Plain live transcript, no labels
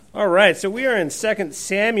All right, so we are in 2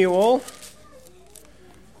 Samuel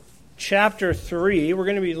chapter 3. We're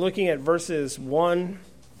going to be looking at verses 1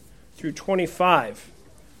 through 25.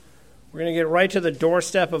 We're going to get right to the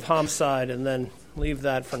doorstep of homicide and then leave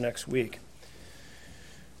that for next week.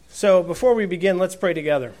 So before we begin, let's pray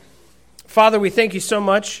together. Father, we thank you so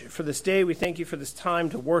much for this day. We thank you for this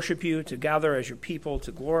time to worship you, to gather as your people,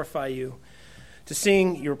 to glorify you, to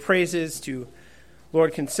sing your praises, to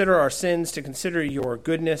Lord, consider our sins, to consider your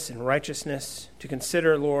goodness and righteousness, to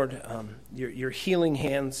consider, Lord, your healing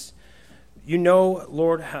hands. You know,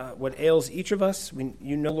 Lord, what ails each of us.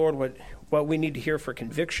 You know, Lord, what we need to hear for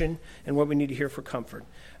conviction and what we need to hear for comfort.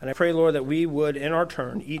 And I pray, Lord, that we would, in our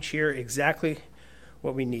turn, each hear exactly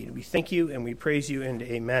what we need. We thank you and we praise you, and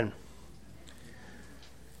amen.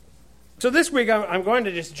 So this week, I'm going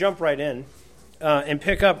to just jump right in and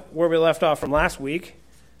pick up where we left off from last week.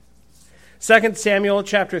 2 Samuel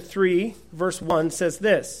chapter 3, verse 1 says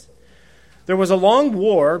this: There was a long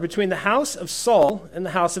war between the house of Saul and the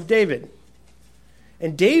house of David.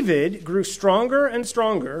 And David grew stronger and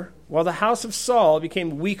stronger, while the house of Saul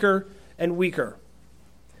became weaker and weaker.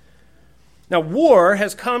 Now, war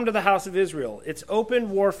has come to the house of Israel. It's open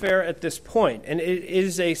warfare at this point, and it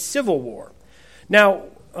is a civil war. Now,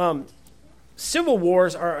 civil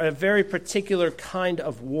wars are a very particular kind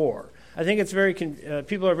of war. I think it's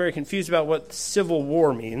people are very confused about what civil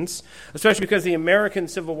war means, especially because the American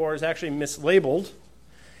Civil War is actually mislabeled.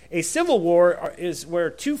 A civil war is where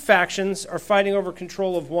two factions are fighting over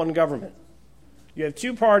control of one government. You have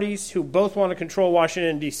two parties who both want to control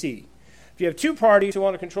Washington, D.C. If you have two parties who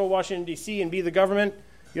want to control Washington, D.C. and be the government,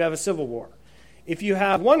 you have a civil war. If you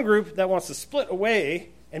have one group that wants to split away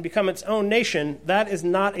and become its own nation, that is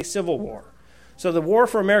not a civil war. So the war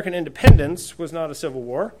for American independence was not a civil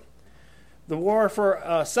war. The war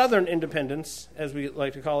for Southern independence, as we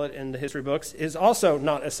like to call it in the history books, is also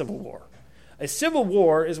not a civil war. A civil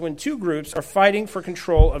war is when two groups are fighting for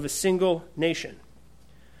control of a single nation.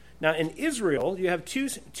 Now, in Israel, you have two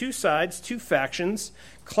sides, two factions,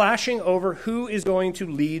 clashing over who is going to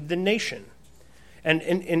lead the nation. And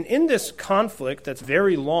in this conflict that's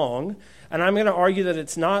very long, and I'm going to argue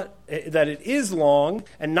that it is long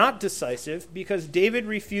and not decisive, because David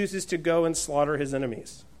refuses to go and slaughter his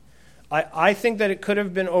enemies. I think that it could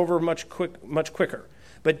have been over much quicker.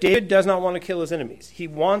 But David does not want to kill his enemies. He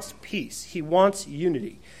wants peace. He wants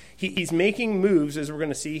unity. He's making moves, as we're going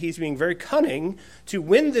to see. He's being very cunning to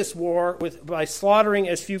win this war by slaughtering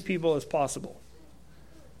as few people as possible.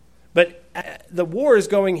 But the war is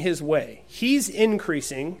going his way. He's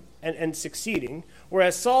increasing and succeeding,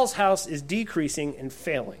 whereas Saul's house is decreasing and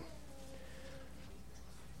failing.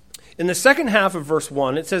 In the second half of verse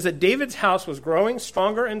 1, it says that David's house was growing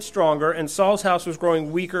stronger and stronger, and Saul's house was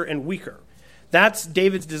growing weaker and weaker. That's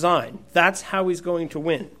David's design. That's how he's going to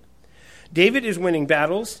win. David is winning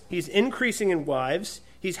battles. He's increasing in wives.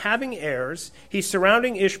 He's having heirs. He's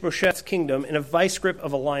surrounding Ishbosheth's kingdom in a vice grip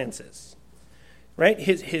of alliances. Right?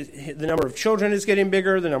 The number of children is getting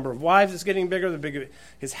bigger. The number of wives is getting bigger.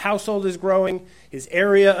 His household is growing. His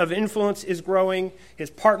area of influence is growing. His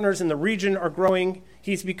partners in the region are growing.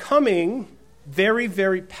 He's becoming very,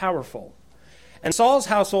 very powerful. And Saul's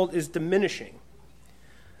household is diminishing.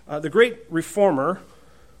 The great reformer,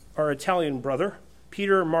 our Italian brother,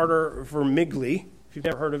 Peter Martyr Vermigli, if you've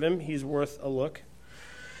never heard of him, he's worth a look.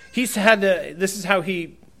 This is how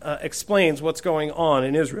he explains what's going on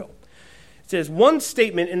in Israel. It says, one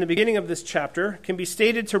statement in the beginning of this chapter can be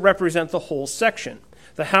stated to represent the whole section.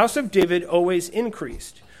 The house of David always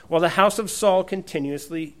increased, while the house of Saul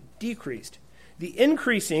continuously decreased. The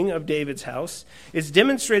increasing of David's house is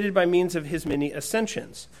demonstrated by means of his many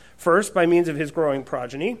ascensions. First, by means of his growing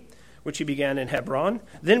progeny, which he began in Hebron.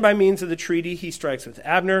 Then by means of the treaty he strikes with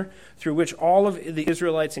Abner, through which all of the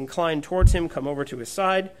Israelites inclined towards him come over to his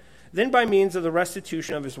side. Then by means of the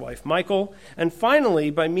restitution of his wife Michal, and finally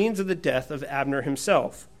by means of the death of Abner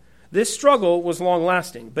himself. This struggle was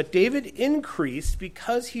long-lasting, but David increased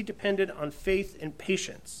because he depended on faith and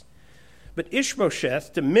patience. But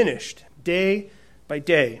Ishbosheth diminished day by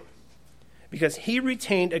day because he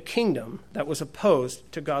retained a kingdom that was opposed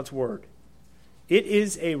to God's word. It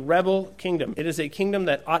is a rebel kingdom. It is a kingdom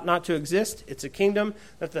that ought not to exist. It's a kingdom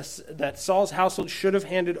that Saul's household should have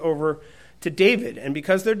handed over to David, and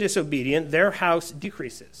because they're disobedient, their house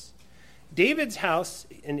decreases. David's house,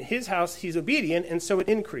 in his house, he's obedient, and so it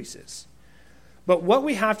increases. But what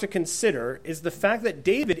we have to consider is the fact that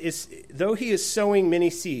David though he is sowing many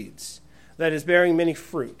seeds, that is bearing many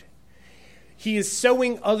fruit, he is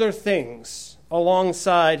sowing other things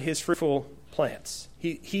alongside his fruitful plants.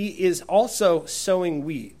 He is also sowing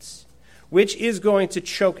weeds, which is going to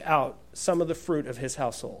choke out some of the fruit of his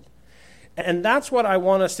household. And that's what I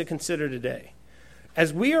want us to consider today.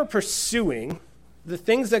 As we are pursuing the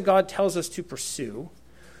things that God tells us to pursue,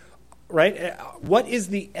 right? What is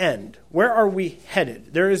the end? Where are we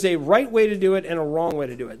headed? There is a right way to do it and a wrong way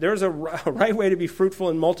to do it. There's a right way to be fruitful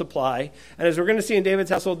and multiply. And as we're going to see in David's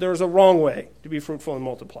household, there's a wrong way to be fruitful and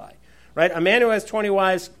multiply. Right? A man who has 20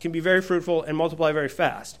 wives can be very fruitful and multiply very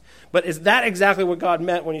fast. But is that exactly what God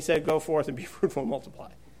meant when he said, go forth and be fruitful and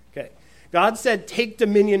multiply? Okay. God said, take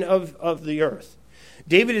dominion of the earth.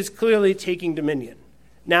 David is clearly taking dominion.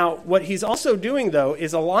 Now, what he's also doing, though,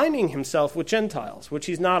 is aligning himself with Gentiles, which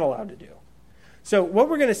he's not allowed to do. So what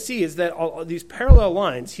we're going to see is that all these parallel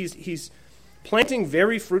lines, he's planting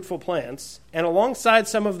very fruitful plants, and alongside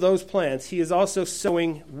some of those plants, he is also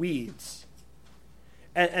sowing weeds.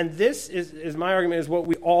 And this is my argument, is what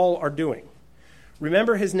we all are doing.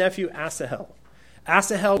 Remember his nephew Asahel.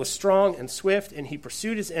 Asahel was strong and swift, and he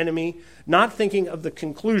pursued his enemy, not thinking of the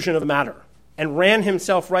conclusion of the matter, and ran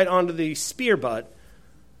himself right onto the spear butt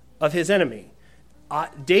of his enemy.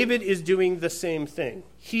 David is doing the same thing.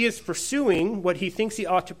 He is pursuing what he thinks he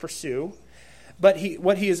ought to pursue, but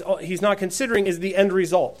he's not considering is the end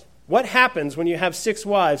result. What happens when you have 6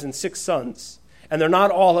 wives and 6 sons, and they're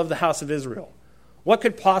not all of the house of Israel? What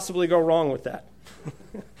could possibly go wrong with that?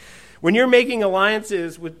 When you're making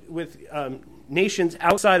alliances with nations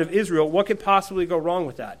outside of Israel, what could possibly go wrong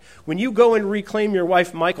with that? When you go and reclaim your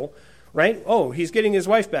wife, Michael, right? Oh, he's getting his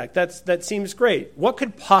wife back. That seems great. What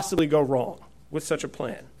could possibly go wrong with such a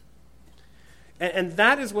plan? And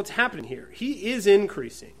that is what's happening here. He is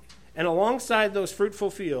increasing. And alongside those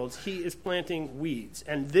fruitful fields, he is planting weeds.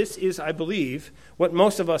 And this is, I believe, what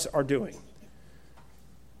most of us are doing.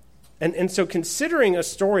 And so considering a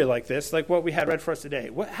story like this, like what we had read for us today,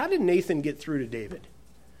 how did Nathan get through to David?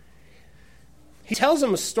 He tells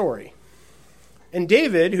him a story. And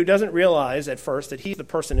David, who doesn't realize at first that he's the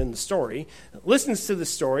person in the story, listens to the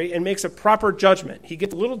story and makes a proper judgment. He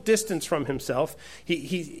gets a little distance from himself.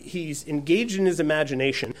 He's engaged in his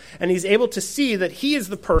imagination, and he's able to see that he is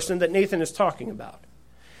the person that Nathan is talking about.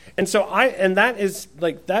 And so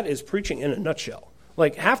that is preaching in a nutshell.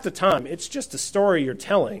 Like half the time, it's just a story you're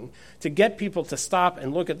telling to get people to stop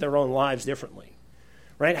and look at their own lives differently.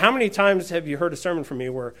 Right? How many times have you heard a sermon from me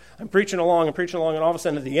where I'm preaching along, and all of a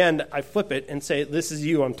sudden at the end, I flip it and say, this is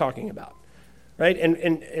you I'm talking about. Right? And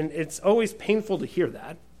it's always painful to hear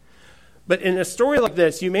that. But in a story like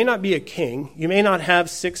this, you may not be a king. You may not have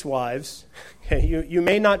 6 wives. Okay? You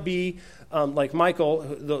may not be like Michael,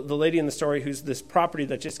 the lady in the story who's this property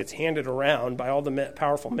that just gets handed around by all the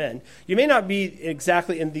powerful men. You may not be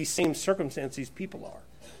exactly in these same circumstances people are.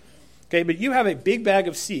 Okay, but you have a big bag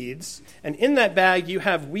of seeds, and in that bag you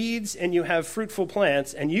have weeds and you have fruitful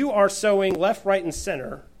plants, and you are sowing left, right, and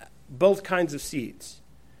center both kinds of seeds.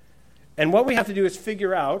 And what we have to do is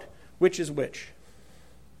figure out which is which.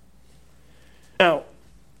 Now,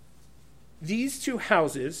 these 2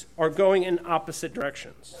 houses are going in opposite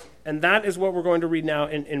directions, and that is what we're going to read now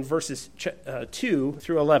in verses 2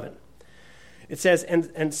 through 11. It says,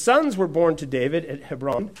 and sons were born to David at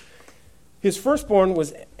Hebron. His firstborn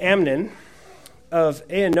was Amnon of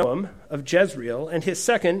Ahinoam of Jezreel, and his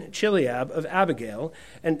second, Chileab of Abigail,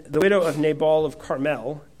 and the widow of Nabal of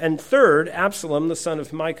Carmel, and third, Absalom, the son of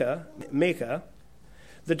Maacah,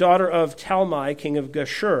 the daughter of Talmai, king of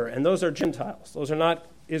Geshur, and those are Gentiles. Those are not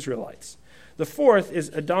Israelites. The fourth is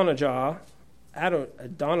Adonijah, the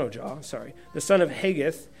son of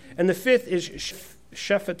Haggith, and the fifth is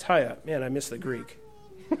Shephatiah. Man, I miss the Greek.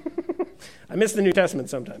 I miss the New Testament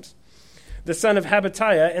sometimes. The son of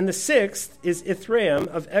Habatiah, and the sixth is Ithream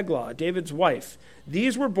of Eglah, David's wife.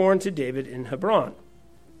 These were born to David in Hebron.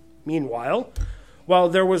 Meanwhile, while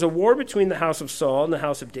there was a war between the house of Saul and the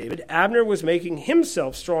house of David, Abner was making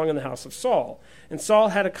himself strong in the house of Saul. And Saul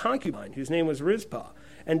had a concubine whose name was Rizpah,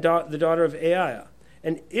 and the daughter of Aiah.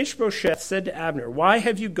 And Ishbosheth said to Abner, "Why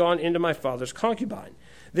have you gone into my father's concubine?"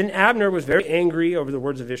 Then Abner was very angry over the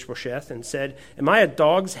words of Ishbosheth and said, "Am I a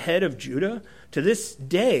dog's head of Judah? To this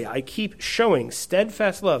day I keep showing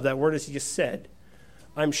steadfast love." That word is yesed.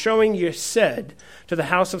 "I'm showing yesed to the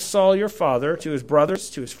house of Saul your father, to his brothers,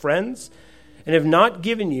 to his friends, and have not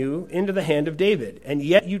given you into the hand of David. And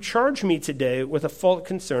yet you charge me today with a fault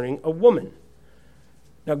concerning a woman.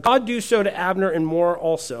 Now God do so to Abner and more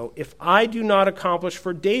also, if I do not accomplish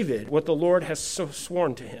for David what the Lord has so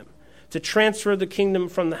sworn to him, to transfer the kingdom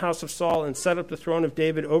from the house of Saul and set up the throne of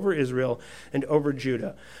David over Israel and over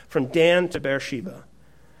Judah, from Dan to Beersheba."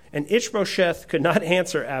 And Ishbosheth could not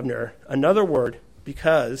answer Abner another word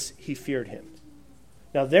because he feared him.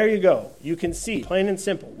 Now there you go. You can see, plain and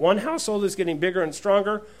simple, one household is getting bigger and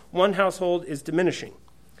stronger, one household is diminishing.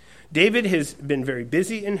 David has been very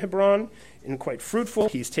busy in Hebron and quite fruitful.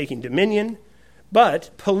 He's taking dominion. But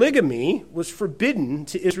polygamy was forbidden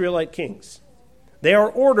to Israelite kings. They are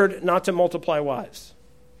ordered not to multiply wives.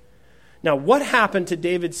 Now, what happened to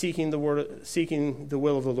David seeking the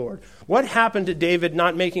will of the Lord? What happened to David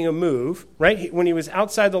not making a move, right? When he was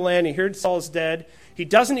outside the land, he heard Saul is dead. He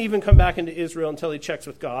doesn't even come back into Israel until he checks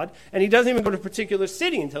with God. And he doesn't even go to a particular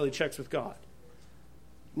city until he checks with God.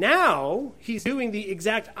 Now, he's doing the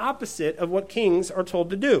exact opposite of what kings are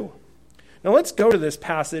told to do. Now, let's go to this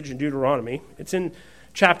passage in Deuteronomy. It's in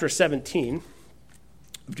chapter 17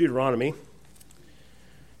 of Deuteronomy.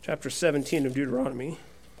 Chapter 17 of Deuteronomy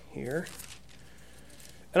here.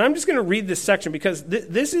 And I'm just going to read this section because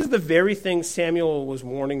this is the very thing Samuel was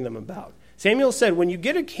warning them about. Samuel said, when you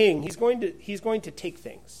get a king, he's going to take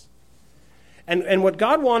things. And what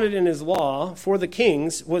God wanted in his law for the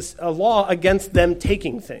kings was a law against them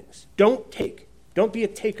taking things. Don't take. Don't be a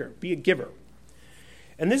taker. Be a giver.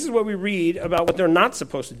 And this is what we read about what they're not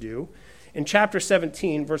supposed to do in chapter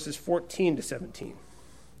 17, verses 14 to 17.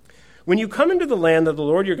 When you come into the land that the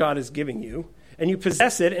Lord your God is giving you, and you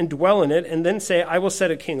possess it and dwell in it, and then say, I will set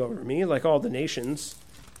a king over me, like all the nations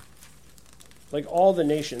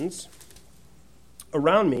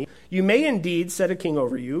around me, you may indeed set a king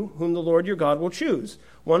over you, whom the Lord your God will choose,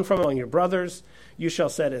 one from among your brothers you shall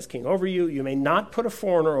set as king over you. You may not put a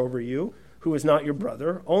foreigner over you, who is not your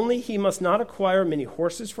brother, only he must not acquire many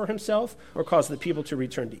horses for himself, or cause the people to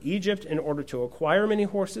return to Egypt in order to acquire many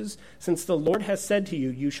horses, since the Lord has said to you,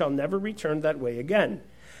 you shall never return that way again.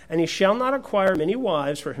 And he shall not acquire many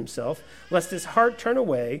wives for himself, lest his heart turn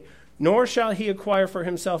away, nor shall he acquire for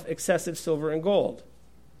himself excessive silver and gold.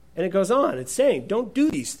 And it goes on. It's saying, don't do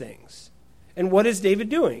these things. And what is David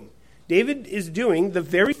doing? David is doing the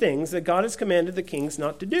very things that God has commanded the kings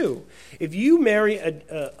not to do. If you marry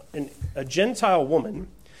a Gentile woman,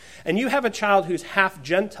 and you have a child who's half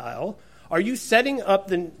Gentile, are you setting up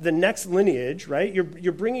the next lineage, right?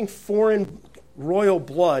 You're bringing foreign royal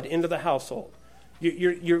blood into the household.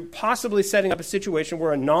 You're possibly setting up a situation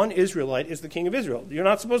where a non-Israelite is the king of Israel. You're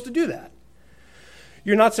not supposed to do that.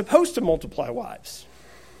 You're not supposed to multiply wives.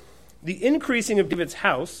 The increasing of David's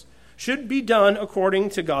house should be done according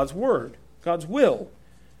to God's word, God's will.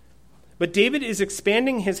 But David is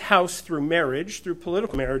expanding his house through marriage, through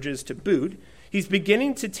political marriages to boot. He's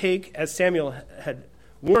beginning to take, as Samuel had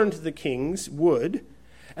warned the kings would,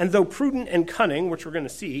 and though prudent and cunning, which we're going to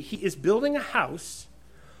see, he is building a house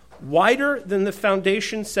wider than the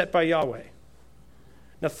foundation set by Yahweh.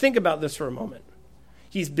 Now think about this for a moment.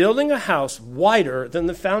 He's building a house wider than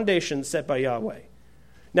the foundation set by Yahweh.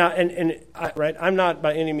 Now, I'm not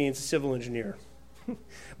by any means a civil engineer,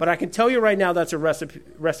 but I can tell you right now that's a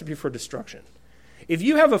recipe for destruction. If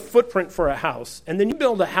you have a footprint for a house, and then you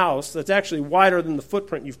build a house that's actually wider than the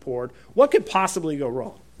footprint you've poured, what could possibly go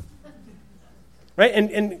wrong? Right?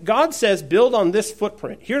 And God says, build on this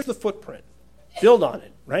footprint. Here's the footprint. Build on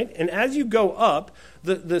it, right? And as you go up,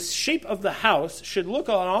 the shape of the house should look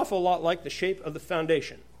an awful lot like the shape of the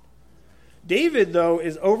foundation. David, though,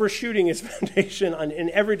 is overshooting his foundation in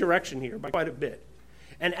every direction here by quite a bit.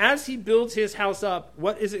 And as he builds his house up,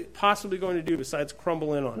 what is it possibly going to do besides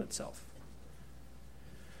crumble in on itself?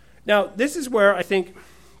 Now, this is where I think,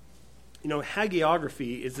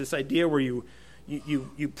 hagiography is this idea where you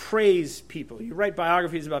praise people. You write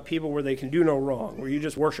biographies about people where they can do no wrong, where you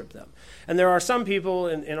just worship them. And there are some people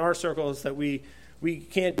in our circles that we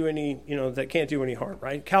can't do any, that can't do any harm,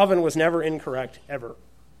 right? Calvin was never incorrect, ever.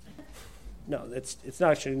 No, it's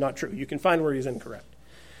actually not true. You can find where he's incorrect.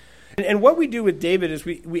 And what we do with David is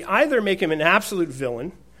we either make him an absolute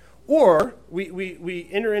villain, or we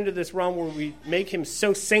enter into this realm where we make him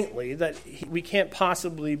so saintly that we can't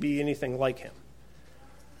possibly be anything like him.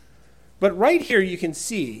 But right here you can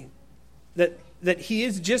see that he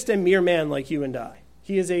is just a mere man like you and I.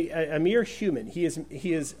 He is a mere human. He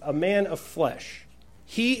is a man of flesh.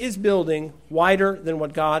 He is building wider than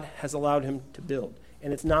what God has allowed him to build.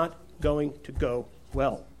 And it's not going to go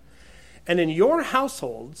well. And in your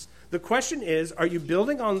households, the question is, are you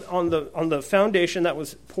building on the foundation that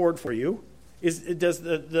was poured for you? Does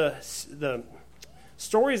the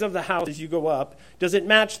stories of the house as you go up, does it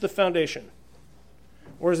match the foundation?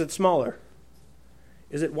 Or is it smaller?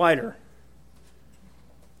 Is it wider?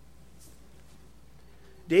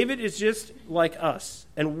 David is just like us,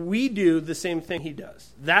 and we do the same thing he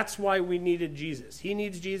does. That's why we needed Jesus. He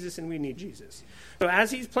needs Jesus, and we need Jesus. So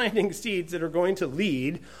as he's planting seeds that are going to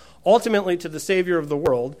lead ultimately to the Savior of the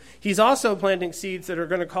world, he's also planting seeds that are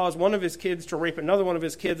going to cause one of his kids to rape another one of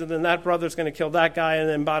his kids, and then that brother's going to kill that guy, and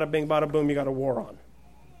then bada bing, bada boom, you got a war on.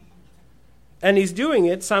 And he's doing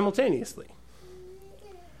it simultaneously.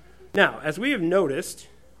 Now, as we have noticed,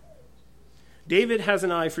 David has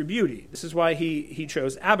an eye for beauty. This is why he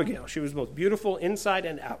chose Abigail. She was both beautiful inside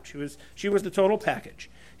and out. She was the total package.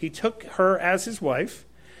 He took her as his wife,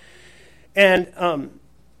 and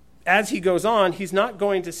as he goes on, he's not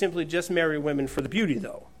going to simply just marry women for the beauty,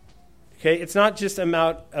 though. Okay, it's not just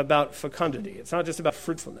about fecundity. It's not just about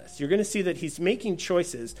fruitfulness. You're going to see that he's making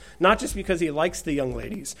choices, not just because he likes the young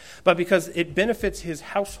ladies, but because it benefits his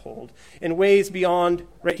household in ways beyond,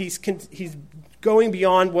 right? He's going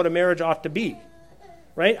beyond what a marriage ought to be,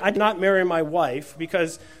 right? I'd not marry my wife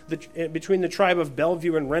because between the tribe of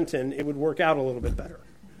Bellevue and Renton, it would work out a little bit better,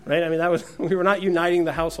 right? I mean, we were not uniting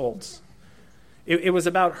the households. It was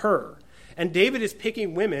about her. And David is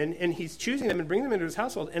picking women, and he's choosing them and bringing them into his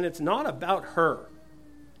household, and it's not about her.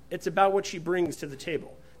 It's about what she brings to the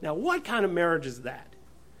table. Now, what kind of marriage is that?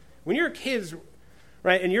 When you're kids,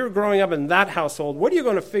 right, and you're growing up in that household, what are you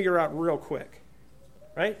going to figure out real quick,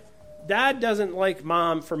 right? Dad doesn't like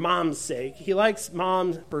mom for mom's sake. He likes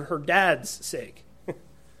mom for her dad's sake.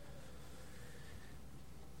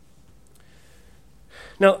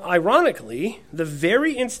 Now, ironically, the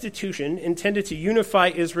very institution intended to unify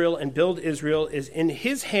Israel and build Israel is in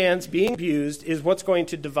his hands being abused is what's going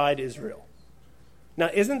to divide Israel.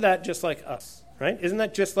 Now, isn't that just like us, right? Isn't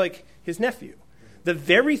that just like his nephew? The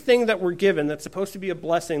very thing that we're given that's supposed to be a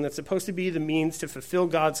blessing, that's supposed to be the means to fulfill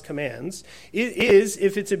God's commands, is,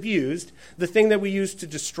 if it's abused, the thing that we use to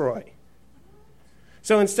destroy.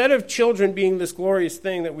 So instead of children being this glorious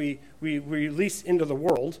thing that we release into the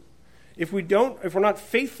world, if we're not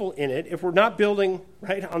faithful in it, if we're not building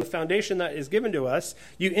right on the foundation that is given to us,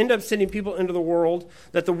 you end up sending people into the world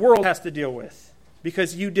that the world has to deal with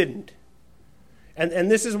because you didn't.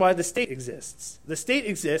 And this is why the state exists. The state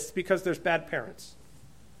exists because there's bad parents.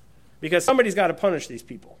 Because somebody's got to punish these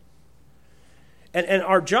people. And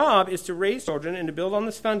our job is to raise children and to build on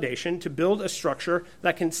this foundation, to build a structure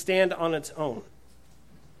that can stand on its own.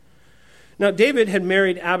 Now, David had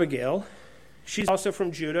married Abigail. She's also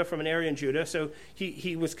from Judah, from an area in Judah, so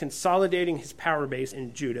he was consolidating his power base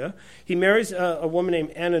in Judah. He marries a woman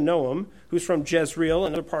named Ahinoam, who's from Jezreel,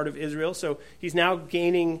 another part of Israel, so he's now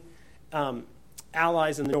gaining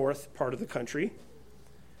allies in the north part of the country.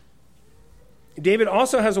 David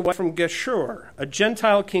also has a wife from Geshur, a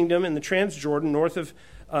Gentile kingdom in the Transjordan north of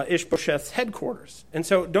Ishbosheth's headquarters. And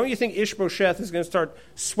so don't you think Ishbosheth is going to start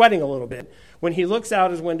sweating a little bit when he looks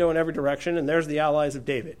out his window in every direction and there's the allies of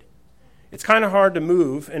David? It's kind of hard to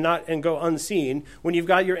move and go unseen when you've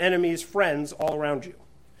got your enemy's friends all around you.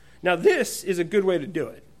 Now, this is a good way to do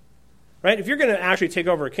it, right? If you're going to actually take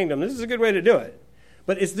over a kingdom, this is a good way to do it.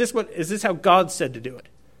 But is this how God said to do it?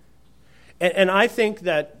 And I think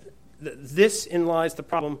that this in lies the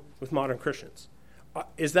problem with modern Christians.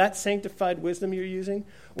 Is that sanctified wisdom you're using,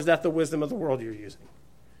 or is that the wisdom of the world you're using?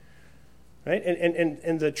 Right?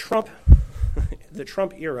 And the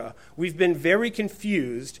Trump era, we've been very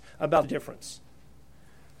confused about the difference.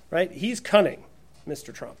 Right? He's cunning,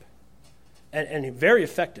 Mr. Trump, and very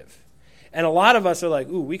effective. And a lot of us are like,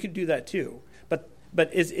 ooh, we could do that too.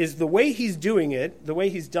 But is the way he's doing it, the way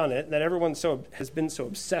he's done it, that everyone has been so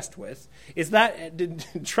obsessed with, did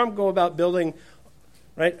Trump go about building,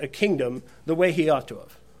 right, a kingdom the way he ought to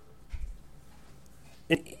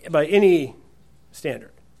have? By any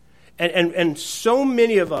standard. And so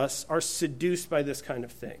many of us are seduced by this kind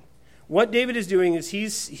of thing. What David is doing is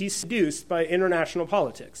he's seduced by international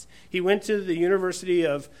politics. He went to the University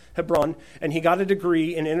of Hebron, and he got a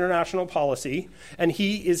degree in international policy, and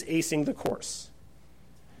he is acing the course.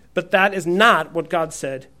 But that is not what God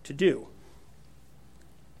said to do.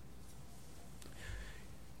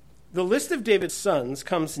 The list of David's sons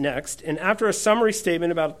comes next, and after a summary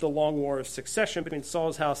statement about the long war of succession between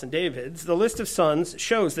Saul's house and David's, the list of sons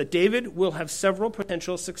shows that David will have several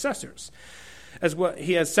potential successors, as well.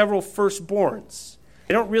 He has several firstborns.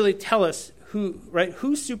 They don't really tell us who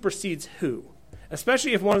supersedes who,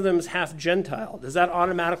 especially if one of them is half Gentile. Does that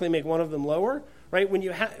automatically make one of them lower? Right?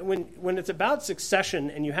 When it's about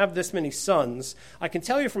succession and you have this many sons, I can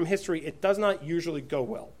tell you from history it does not usually go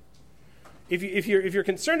well. If you're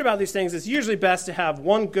concerned about these things, it's usually best to have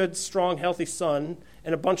one good, strong, healthy son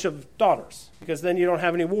and a bunch of daughters, because then you don't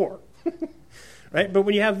have any war. Right? But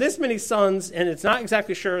when you have this many sons and it's not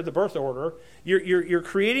exactly sure the birth order, you're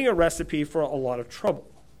creating a recipe for a lot of trouble.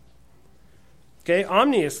 Okay,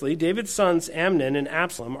 ominously, David's sons Amnon and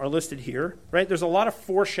Absalom are listed here. Right? There's a lot of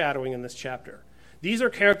foreshadowing in this chapter. These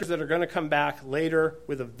are characters that are going to come back later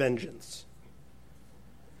with a vengeance.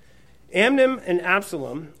 Amnon and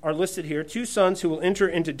Absalom are listed here, two sons who will enter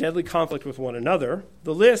into deadly conflict with one another.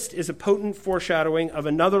 The list is a potent foreshadowing of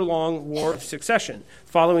another long war of succession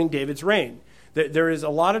following David's reign. There is a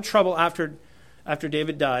lot of trouble after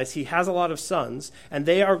David dies. He has a lot of sons, and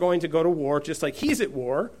they are going to go to war just like he's at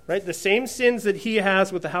war, right? The same sins that he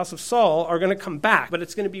has with the house of Saul are going to come back, but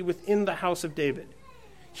it's going to be within the house of David.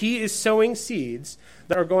 He is sowing seeds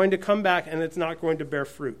that are going to come back, and it's not going to bear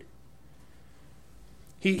fruit.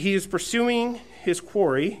 He is pursuing his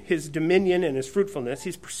quarry, his dominion, and his fruitfulness.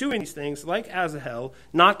 He's pursuing these things like Asahel,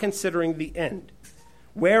 not considering the end.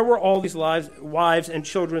 Where were all these wives and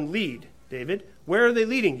children lead, David? Where are they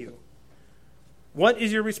leading you? What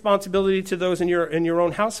is your responsibility to those in your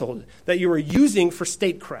own household that you are using for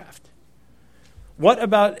statecraft? What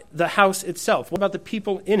about the house itself? What about the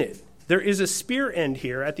people in it? There is a spear end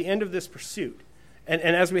here at the end of this pursuit. And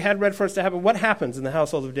as we had read for us to happen, what happens in the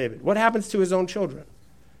household of David? What happens to his own children?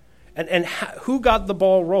 And who got the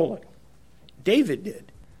ball rolling? David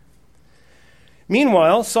did.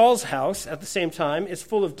 Meanwhile, Saul's house, at the same time, is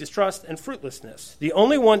full of distrust and fruitlessness. The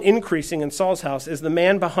only one increasing in Saul's house is the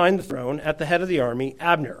man behind the throne at the head of the army,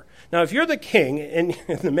 Abner. Now, if you're the king and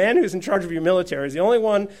the man who's in charge of your military is the only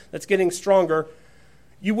one that's getting stronger,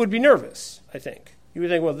 you would be nervous, I think. You would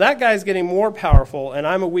think, well, that guy's getting more powerful and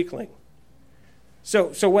I'm a weakling.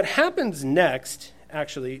 So what happens next,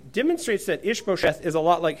 actually, demonstrates that Ishbosheth is a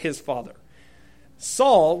lot like his father.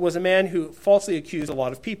 Saul was a man who falsely accused a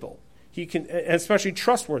lot of people. Especially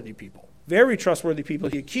trustworthy people, very trustworthy people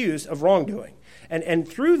he accused of wrongdoing. And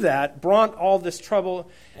through that brought all this trouble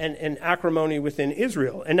and acrimony within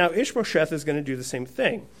Israel. And now Ishbosheth is going to do the same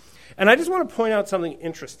thing. And I just want to point out something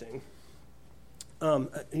interesting.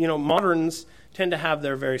 Moderns tend to have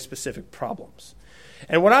their very specific problems.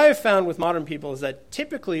 And what I have found with modern people is that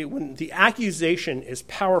typically when the accusation is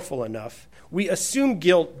powerful enough, we assume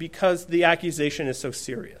guilt because the accusation is so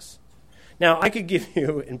serious. Now, I could give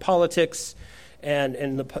you in politics and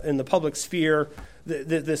in the public sphere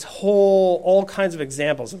this whole, all kinds of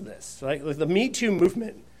examples of this. Right? Like the Me Too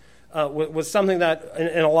movement was something that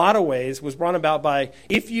in a lot of ways was brought about by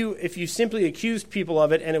if you simply accused people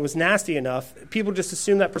of it and it was nasty enough, people just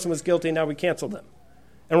assumed that person was guilty and now we cancel them.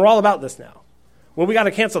 And we're all about this now. Well, we got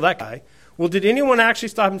to cancel that guy. Well, did anyone actually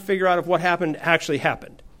stop and figure out if what happened actually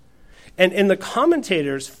happened? And the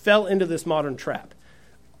commentators fell into this modern trap.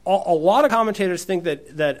 A lot of commentators think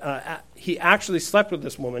that he actually slept with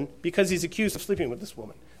this woman because he's accused of sleeping with this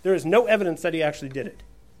woman. There is no evidence that he actually did it.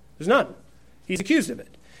 There's none. He's accused of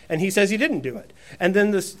it, and he says he didn't do it. And then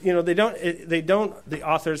the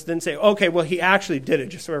authors then say, okay, well, he actually did it,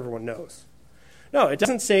 just so everyone knows. No, it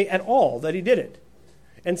doesn't say at all that he did it.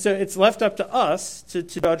 And so it's left up to us to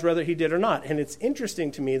judge whether he did or not. And it's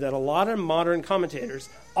interesting to me that a lot of modern commentators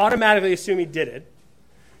automatically assume he did it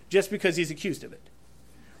just because he's accused of it.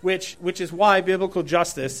 Which is why biblical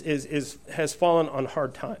justice has fallen on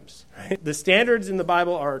hard times. Right? The standards in the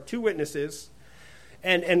Bible are 2 witnesses,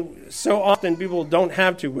 and so often people don't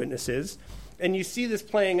have 2 witnesses. And you see this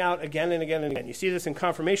playing out again and again and again. You see this in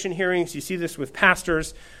confirmation hearings. You see this with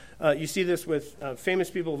pastors. You see this with famous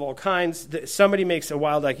people of all kinds. Somebody makes a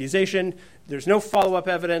wild accusation. There's no follow-up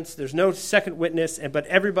evidence. There's no second witness, but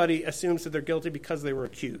everybody assumes that they're guilty because they were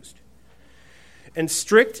accused. And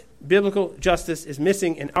strict biblical justice is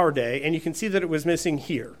missing in our day, and you can see that it was missing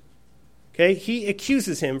here. Okay, he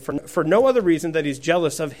accuses him for no other reason that he's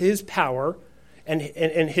jealous of his power and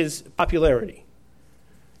his popularity.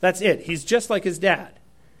 That's it. He's just like his dad.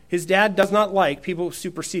 His dad does not like people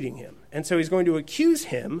superseding him, and so he's going to accuse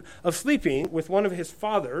him of sleeping with one of his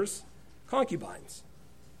father's concubines.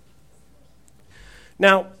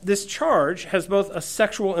 Now, this charge has both a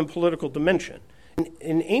sexual and political dimension.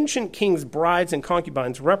 In ancient kings, brides and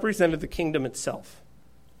concubines represented the kingdom itself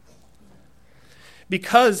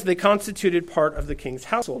because they constituted part of the king's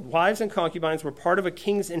household. Wives and concubines were part of a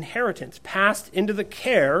king's inheritance, passed into the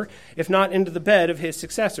care, if not into the bed, of his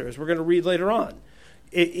successors. We're going to read later on.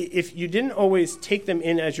 If you didn't always take them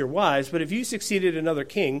in as your wives, but if you succeeded another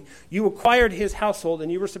king, you acquired his household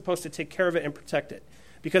and you were supposed to take care of it and protect it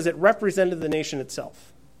because it represented the nation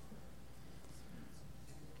itself.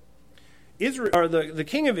 Israel, or the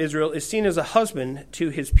king of Israel is seen as a husband to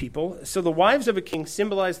his people, so the wives of a king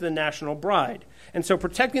symbolize the national bride. And so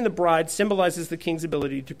protecting the bride symbolizes the king's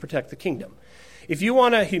ability to protect the kingdom. If you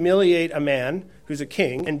want to humiliate a man who's a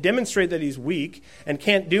king and demonstrate that he's weak and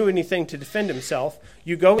can't do anything to defend himself,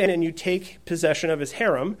 you go in and you take possession of his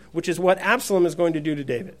harem, which is what Absalom is going to do to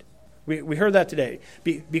David. We heard that today.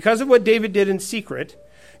 Because of what David did in secret,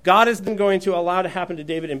 God has been going to allow to happen to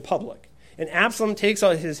David in public. And Absalom takes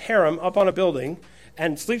his harem up on a building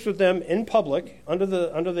and sleeps with them in public under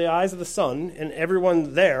the eyes of the sun and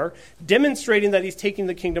everyone there, demonstrating that he's taking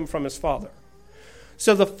the kingdom from his father.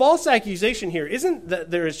 So the false accusation here isn't that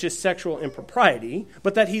there is just sexual impropriety,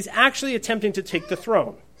 but that he's actually attempting to take the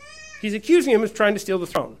throne. He's accusing him of trying to steal the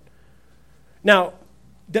throne. Now,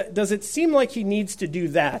 does it seem like he needs to do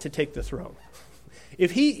that to take the throne?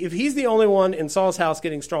 If he's the only one in Saul's house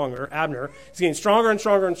getting stronger, Abner is getting stronger and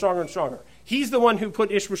stronger and stronger and stronger. He's the one who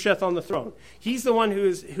put Ishbosheth on the throne. He's the one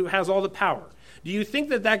who has all the power. Do you think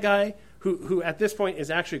that guy, who at this point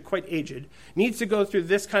is actually quite aged, needs to go through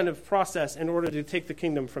this kind of process in order to take the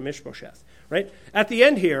kingdom from Ishbosheth? Right? At the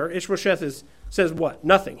end here, Ishbosheth says what?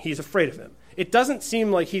 Nothing. He's afraid of him. It doesn't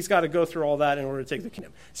seem like he's got to go through all that in order to take the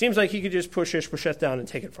kingdom. It seems like he could just push Ishbosheth down and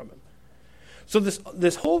take it from him. So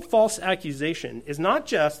this whole false accusation is not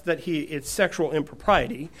just that it's sexual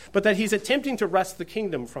impropriety, but that he's attempting to wrest the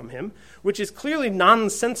kingdom from him, which is clearly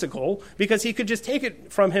nonsensical because he could just take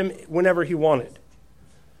it from him whenever he wanted.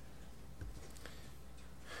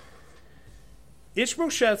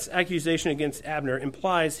 Ishbosheth's accusation against Abner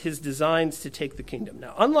implies his designs to take the kingdom.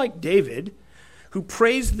 Now, unlike David, who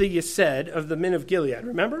praised the Yesed of the men of Gilead,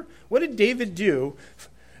 remember? What did David do?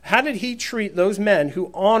 How did he treat those men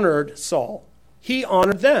who honored Saul? He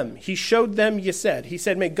honored them. He showed them Yesed. He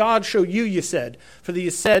said, may God show you Yesed for the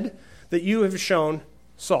Yesed that you have shown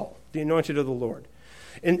Saul, the anointed of the Lord.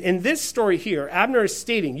 In this story here, Abner is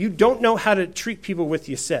stating, you don't know how to treat people with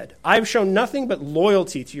Yesed. I've shown nothing but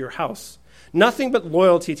loyalty to your house, nothing but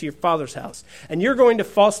loyalty to your father's house, and you're going to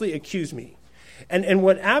falsely accuse me. And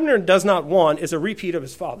what Abner does not want is a repeat of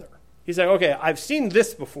his father. He's like, okay, I've seen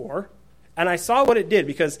this before, and I saw what it did,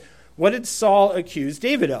 because what did Saul accuse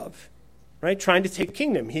David of? Right, trying to take the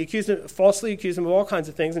kingdom. He falsely accused him of all kinds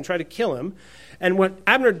of things and tried to kill him. And what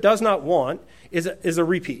Abner does not want is a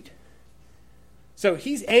repeat. So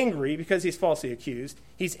he's angry because he's falsely accused.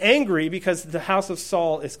 He's angry because the house of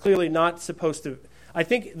Saul is clearly not supposed to. I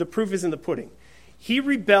think the proof is in the pudding. He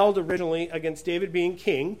rebelled originally against David being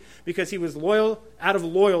king because he was loyal out of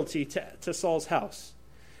loyalty to Saul's house.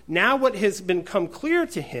 Now what has become clear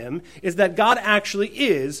to him is that God actually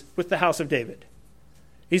is with the house of David.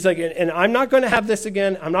 He's like, and I'm not going to have this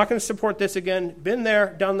again. I'm not going to support this again. Been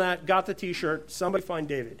there, done that, got the T-shirt. Somebody find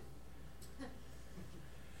David.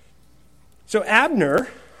 So Abner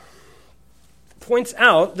points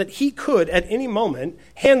out that he could, at any moment,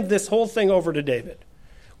 hand this whole thing over to David,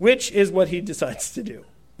 which is what he decides to do.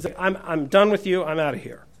 He's like, I'm done with you. I'm out of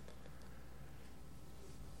here.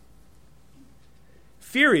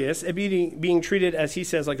 Furious at being treated, as he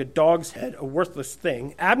says, like a dog's head, a worthless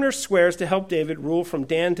thing, Abner swears to help David rule from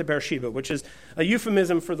Dan to Beersheba, which is a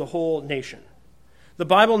euphemism for the whole nation. The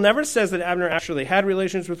Bible never says that Abner actually had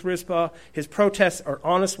relations with Rizpah. His protests are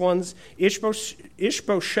honest ones.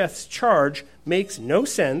 Ishbosheth's charge makes no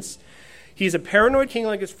sense. He's a paranoid king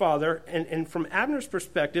like his father, and from Abner's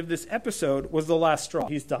perspective, this episode was the last straw.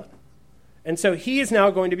 He's done. And so he is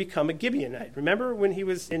now going to become a Gibeonite. Remember when he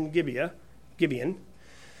was in Gibeon?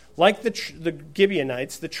 Like the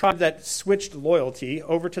Gibeonites, the tribe that switched loyalty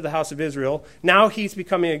over to the house of Israel, now he's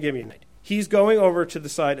becoming a Gibeonite. He's going over to the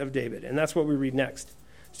side of David, and that's what we read next,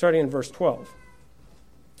 starting in verse 12.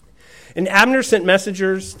 And Abner sent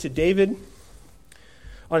messengers to David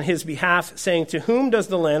on his behalf, saying, to whom does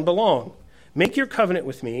the land belong? Make your covenant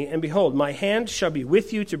with me, and behold, my hand shall be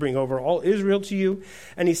with you to bring over all Israel to you.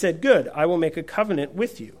 And he said, good, I will make a covenant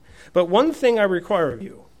with you. But one thing I require of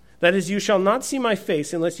you, that is, you shall not see my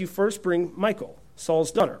face unless you first bring Michal,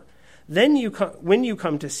 Saul's daughter. Then when you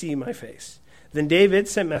come to see my face. Then David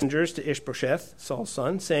sent messengers to Ishbosheth, Saul's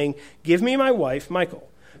son, saying, give me my wife, Michal,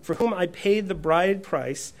 for whom I paid the bride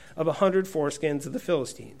price of 100 foreskins of the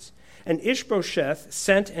Philistines. And Ishbosheth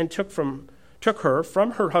sent and took her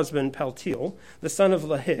from her husband Paltiel, the son of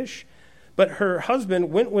Lahish. But her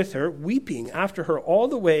husband went with her, weeping after her all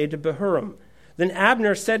the way to Bahurim. Then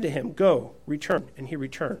Abner said to him, go, return. And he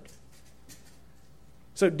returned.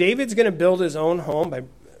 So David's going to build his own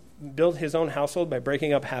household by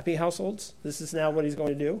breaking up happy households. This is now what he's going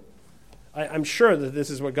to do. I'm sure that this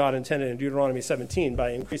is what God intended in Deuteronomy 17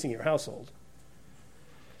 by increasing your household.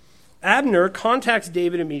 Abner contacts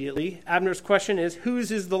David immediately. Abner's question is,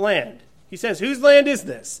 whose is the land? He says, whose land is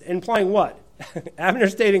this? Implying what?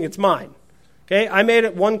 Abner's stating it's mine. Okay, I made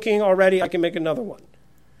it one king already. I can make another one.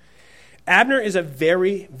 Abner is a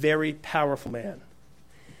very, very powerful man.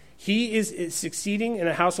 He is succeeding in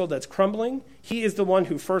a household that's crumbling. He is the one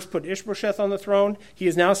who first put Ishbosheth on the throne. He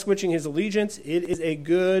is now switching his allegiance. This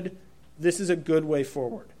is a good way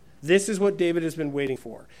forward. This is what David has been waiting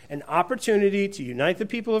for. An opportunity to unite the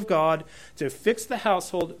people of God, to fix the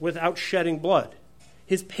household without shedding blood.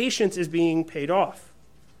 His patience is being paid off.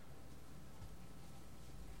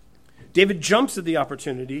 David jumps at the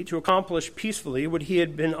opportunity to accomplish peacefully what he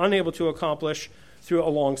had been unable to accomplish through a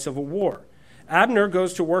long civil war. Abner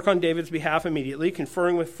goes to work on David's behalf immediately,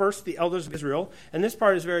 conferring with first the elders of Israel. And this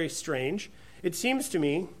part is very strange. It seems to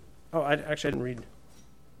me, I didn't read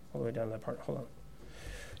all the way down that part. Hold on.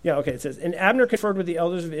 Yeah, okay, it says, and Abner conferred with the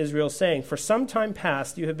elders of Israel, saying, for some time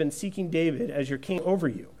past you have been seeking David as your king over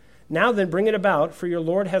you. Now then bring it about, for your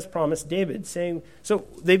Lord has promised David, saying, so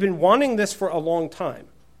they've been wanting this for a long time.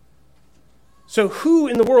 So who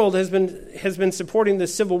in the world has been supporting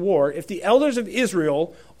this civil war if the elders of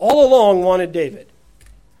Israel all along wanted David?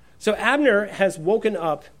 So Abner has woken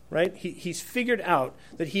up, right? He's figured out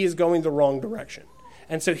that he is going the wrong direction.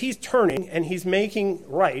 And so he's turning and he's making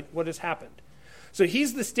right what has happened. So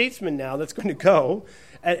he's the statesman now that's going to go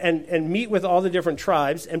and meet with all the different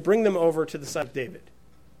tribes and bring them over to the side of David.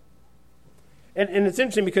 And it's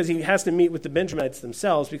interesting because he has to meet with the Benjaminites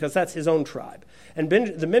themselves because that's his own tribe. And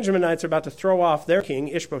the Benjaminites are about to throw off their king,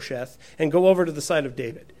 Ishbosheth, and go over to the side of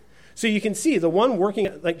David. So you can see the one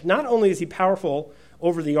working, like not only is he powerful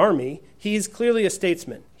over the army, he is clearly a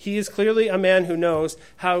statesman. He is clearly a man who knows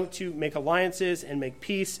how to make alliances and make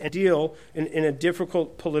peace and deal in a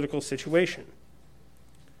difficult political situation.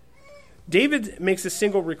 David makes a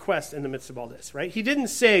single request in the midst of all this, right? He didn't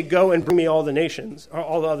say, go and bring me all the nations, or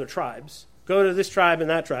all the other tribes. Go to this tribe and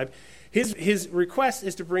that tribe. His request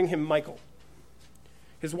is to bring him Michal,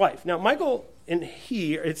 his wife. Now, Michal and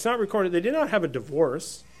he, it's not recorded, they did not have a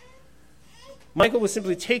divorce. Michal was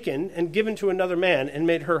simply taken and given to another man and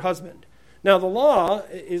made her husband. Now, the law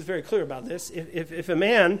is very clear about this. If a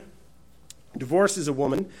man divorces a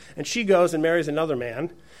woman and she goes and marries another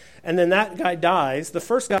man, and then that guy dies, the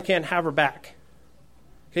first guy can't have her back.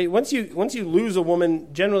 Okay, once you lose a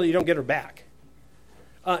woman, generally you don't get her back.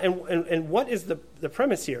 And what is the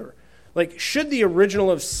premise here? Like, should the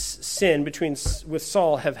original of sin with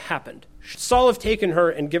Saul have happened? Should Saul have taken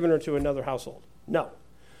her and given her to another household? No.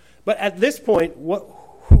 But at this point,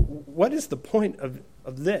 what is the point of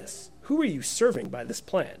this? Who are you serving by this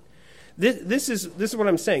plan? This is what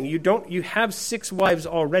I'm saying. You have 6 wives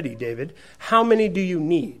already, David. How many do you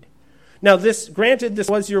need? Now, granted,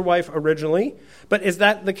 this was your wife originally, but is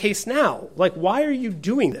that the case now? Like, why are you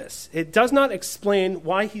doing this? It does not explain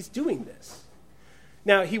why he's doing this.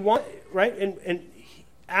 Now, right? And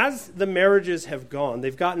as the marriages have gone,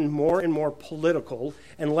 they've gotten more and more political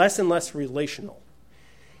and less relational.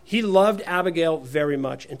 He loved Abigail very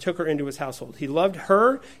much and took her into his household. He loved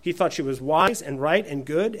her. He thought she was wise and right and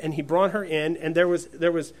good, and he brought her in, and there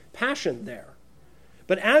was passion there.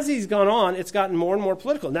 But as he's gone on, it's gotten more and more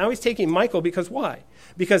political. Now he's taking Michal because why?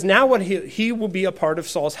 Because now he will be a part of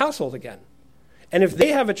Saul's household again. And if they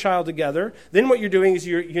have a child together, then what you're doing is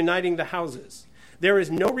you're uniting the houses. There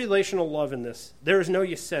is no relational love in this. There is no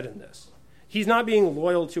yesed in this. He's not being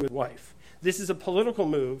loyal to his wife. This is a political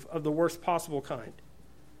move of the worst possible kind.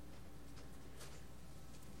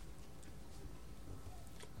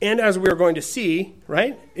 And as we're going to see,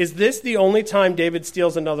 right, is this the only time David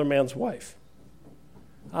steals another man's wife?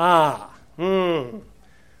 Well,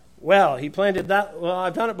 he planted that. Well,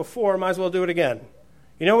 I've done it before. Might as well do it again.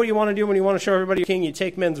 You know what you want to do when you want to show everybody you're king? You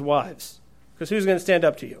take men's wives. Because who's going to stand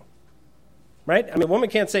up to you? Right? I mean, a woman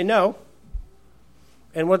can't say no.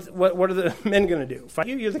 And what are the men going to do? Fight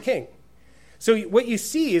you? You're the king. So what you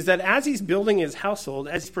see is that as he's building his household,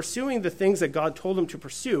 as he's pursuing the things that God told him to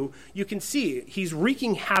pursue, you can see he's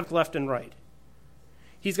wreaking havoc left and right.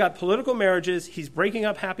 He's got political marriages. He's breaking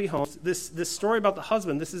up happy homes. This story about the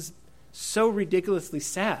husband, this is so ridiculously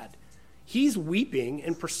sad. He's weeping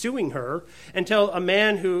and pursuing her until a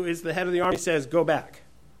man who is the head of the army says, go back.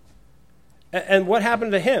 And what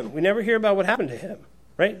happened to him? We never hear about what happened to him,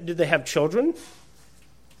 right? Did they have children?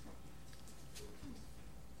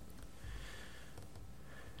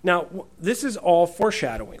 Now, this is all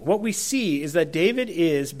foreshadowing. What we see is that David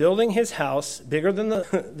is building his house bigger than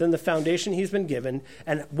the foundation he's been given,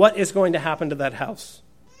 and what is going to happen to that house?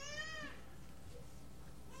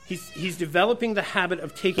 He's developing the habit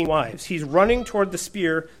of taking wives. He's running toward the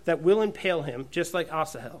spear that will impale him, just like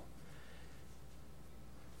Asahel.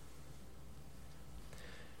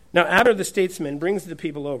 Now, Abner the statesman brings the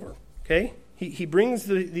people over, okay? He brings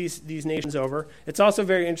these nations over. It's also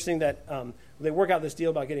very interesting that they work out this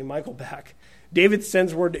deal about getting Michal back. David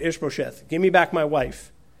sends word to Ishbosheth, give me back my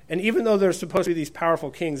wife. And even though there's supposed to be these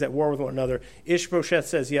powerful kings at war with one another, Ishbosheth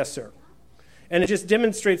says, yes, sir. And it just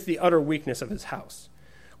demonstrates the utter weakness of his house.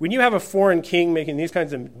 When you have a foreign king making these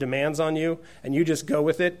kinds of demands on you, and you just go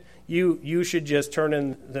with it, you should just turn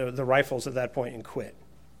in the rifles at that point and quit.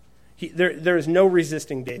 There is no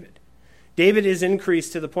resisting David. David is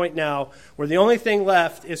increased to the point now where the only thing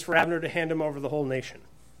left is for Abner to hand him over the whole nation.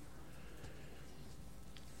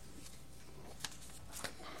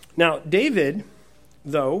 Now, David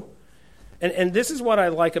though, and this is what I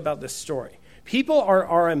like about this story. People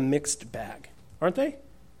are a mixed bag, aren't they?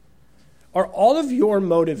 Are all of your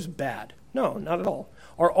motives bad? No, not at all.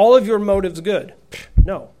 Are all of your motives good?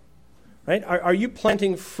 No. Right? Are you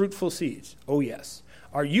planting fruitful seeds? Oh, yes.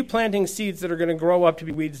 Are you planting seeds that are going to grow up to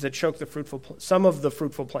be weeds that choke some of the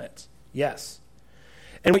fruitful plants? Yes.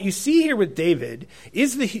 And what you see here with David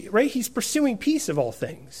is he's pursuing peace of all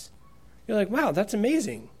things. You're like, wow, that's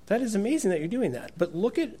amazing. That is amazing that you're doing that. But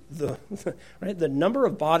look at the number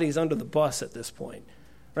of bodies under the bus at this point.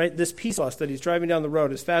 Right? This peace bus that he's driving down the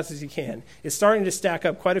road as fast as he can is starting to stack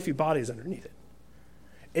up quite a few bodies underneath it.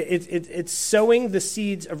 It's sowing the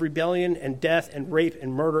seeds of rebellion and death and rape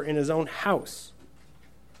and murder in his own house.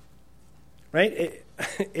 Right?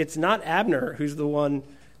 It's not Abner who's the one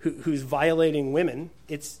who's violating women.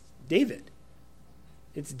 It's David.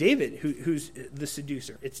 It's David who's the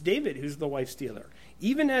seducer. It's David who's the wife stealer,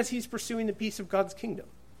 even as he's pursuing the peace of God's kingdom.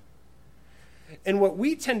 And what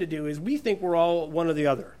we tend to do is we think we're all one or the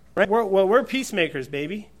other. Right? We're peacemakers,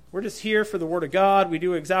 baby. We're just here for the word of God. We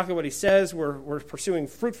do exactly what he says. We're pursuing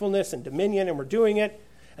fruitfulness and dominion, and we're doing it.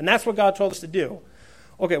 And that's what God told us to do.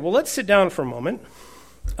 Okay, well, let's sit down for a moment,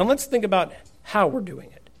 and let's think about how we're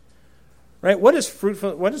doing it. Right? What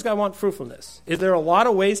does God want fruitfulness? Is there a lot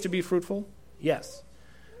of ways to be fruitful? Yes.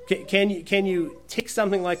 Can you take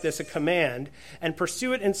something like this, a command, and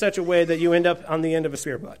pursue it in such a way that you end up on the end of a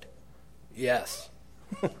spear butt? Yes.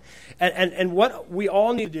 and what we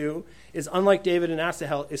all need to do is, unlike David and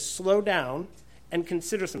Asahel, is slow down and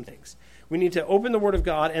consider some things. We need to open the Word of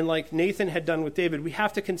God, and like Nathan had done with David, we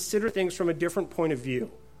have to consider things from a different point of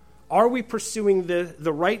view. Are we pursuing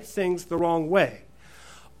the right things the wrong way?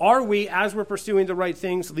 Are we, as we're pursuing the right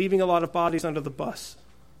things, leaving a lot of bodies under the bus?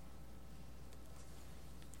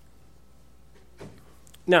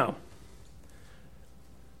 Now,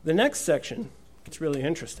 the next section gets really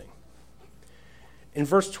interesting. In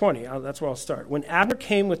verse 20, that's where I'll start. When Abner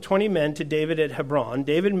came with 20 men to David at Hebron,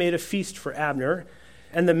 David made a feast for Abner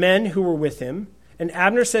and the men who were with him. And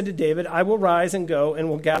Abner said to David, I will rise and go and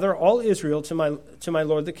will gather all Israel to my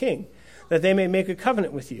lord the king, that they may make a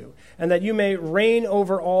covenant with you, and that you may reign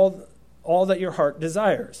over all that your heart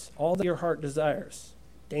desires. All that your heart desires.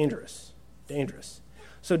 Dangerous. Dangerous.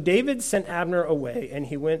 So David sent Abner away, and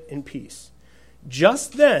he went in peace.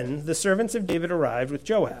 Just then the servants of David arrived with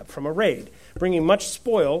Joab from a raid, bringing much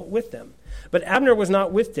spoil with them. But Abner was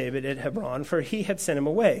not with David at Hebron, for he had sent him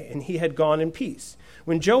away, and he had gone in peace.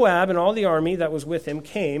 When Joab and all the army that was with him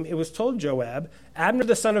came, it was told Joab, Abner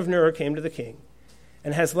the son of Ner came to the king,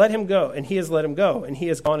 and has let him go, and he has let him go, and he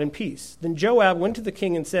has gone in peace. Then Joab went to the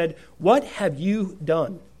king and said, What have you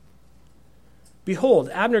done? Behold,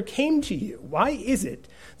 Abner came to you. Why is it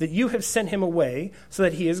that you have sent him away so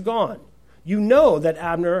that he is gone? You know that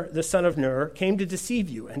Abner, the son of Ner, came to deceive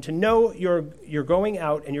you, and to know your going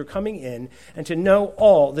out and your coming in, and to know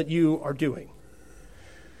all that you are doing.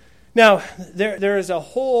 Now, there is a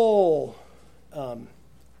whole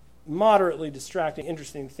moderately distracting,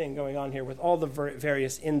 interesting thing going on here with all the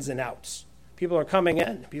various ins and outs. People are coming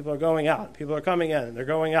in, people are going out, people are coming in, and they're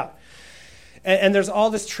going out. And there's all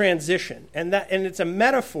this transition, and it's a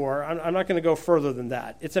metaphor. I'm not going to go further than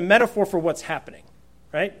that. It's a metaphor for what's happening.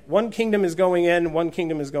 Right? One kingdom is going in, one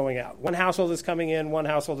kingdom is going out. One household is coming in, one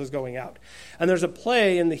household is going out. And there's a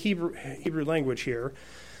play in the Hebrew language here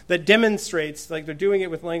that demonstrates, like they're doing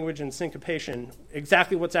it with language and syncopation,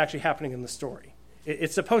 exactly what's actually happening in the story.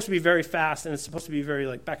 It's supposed to be very fast, and it's supposed to be very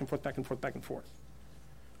like back and forth, back and forth, back and forth.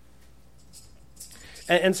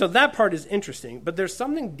 And so that part is interesting, but there's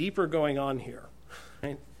something deeper going on here.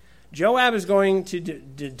 Right? Joab is going to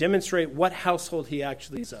demonstrate what household he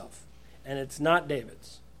actually is of. And it's not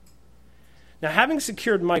David's. Now, having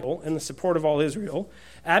secured Michal and the support of all Israel,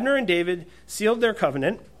 Abner and David sealed their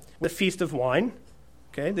covenant with a feast of wine.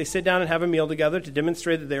 Okay, they sit down and have a meal together to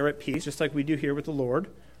demonstrate that they're at peace, just like we do here with the Lord.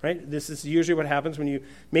 Right? This is usually what happens when you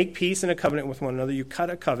make peace and a covenant with one another. You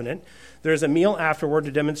cut a covenant. There's a meal afterward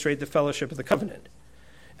to demonstrate the fellowship of the covenant.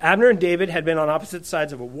 Abner and David had been on opposite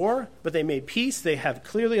sides of a war, but they made peace. They have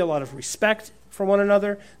clearly a lot of respect for one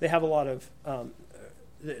another. They have a lot of...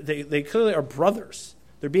 They clearly are brothers.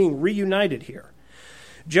 They're being reunited here.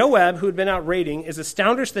 Joab, who had been out raiding, is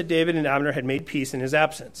astonished that David and Abner had made peace in his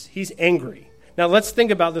absence. He's angry. Now let's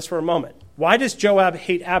think about this for a moment. Why does Joab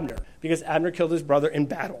hate Abner? Because Abner killed his brother in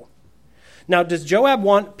battle. Now, does Joab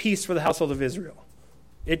want peace for the household of Israel?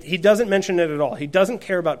 He doesn't mention it at all. He doesn't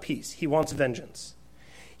care about peace. He wants vengeance.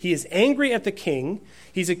 He is angry at the king.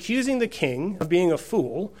 He's accusing the king of being a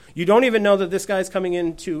fool. You don't even know that this guy's coming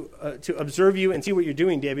in to observe you and see what you're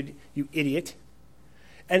doing, David, you idiot.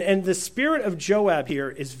 And the spirit of Joab here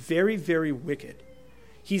is very, very wicked.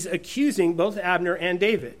 He's accusing both Abner and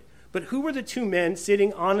David. But who were the two men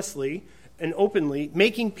sitting honestly and openly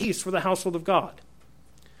making peace for the household of God?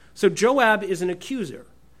 So Joab is an accuser,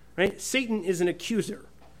 right? Satan is an accuser.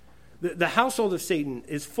 The household of Satan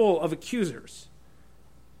is full of accusers.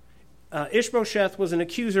 Ishbosheth was an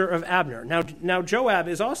accuser of Abner. Now Joab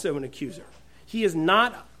is also an accuser. He is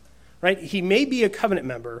not, right? He may be a covenant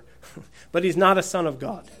member, but he's not a son of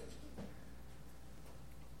God.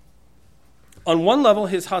 On one level,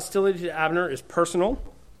 his hostility to Abner is personal,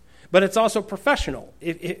 but it's also professional,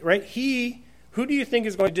 right? Who do you think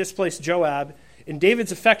is going to displace Joab in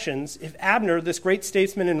David's affections if Abner, this great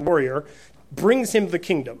statesman and warrior, brings him the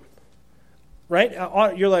kingdom? Right?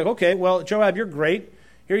 You're like, okay, well, Joab, you're great.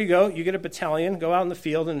 Here you go. You get a battalion, go out in the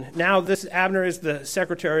field, and now this Abner is the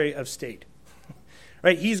Secretary of State.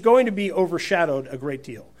 Right? He's going to be overshadowed a great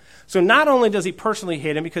deal. So not only does he personally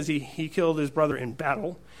hate him because he killed his brother in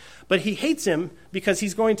battle, but he hates him because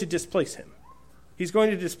he's going to displace him. He's going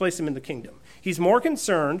to displace him in the kingdom. He's more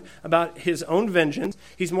concerned about his own vengeance.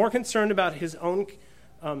 He's more concerned about his own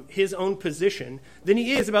position than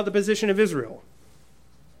he is about the position of Israel.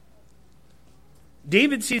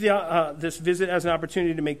 David sees this visit as an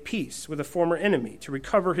opportunity to make peace with a former enemy, to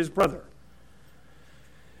recover his brother.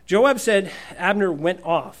 Joab said Abner went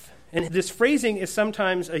off. And this phrasing is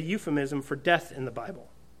sometimes a euphemism for death in the Bible.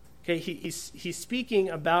 Okay, he's speaking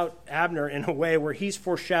about Abner in a way where he's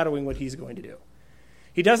foreshadowing what he's going to do.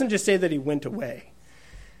 He doesn't just say that he went away.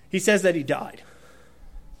 He says that he died.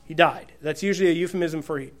 He died. That's usually a euphemism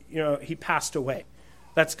for, he passed away.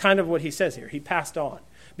 That's kind of what he says here. He passed on.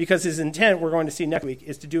 Because his intent, we're going to see next week,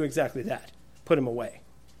 is to do exactly that, put him away.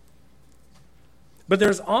 But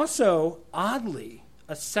there's also, oddly,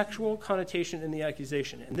 a sexual connotation in the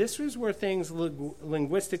accusation. And this is where things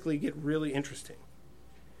linguistically get really interesting.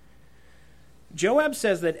 Joab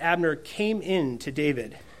says that Abner came in to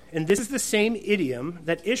David. And this is the same idiom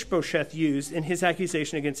that Ishbosheth used in his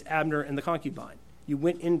accusation against Abner and the concubine. You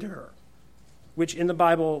went into her, which in the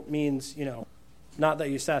Bible means, not that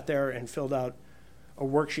you sat there and filled out a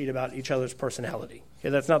worksheet about each other's personality. Okay,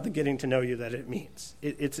 that's not the getting to know you that it means.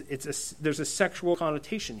 There's a sexual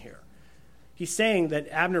connotation here. He's saying that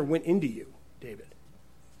Abner went into you, David.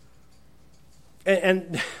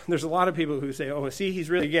 And there's a lot of people who say, he's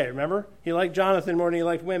really gay, remember? He liked Jonathan more than he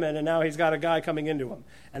liked women, and now he's got a guy coming into him.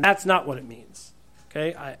 And that's not what it means.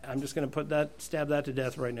 Okay, I'm just going to stab that to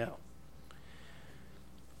death right now.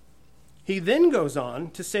 He then goes on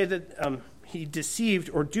to say that he deceived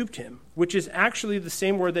or duped him, which is actually the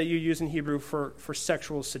same word that you use in Hebrew for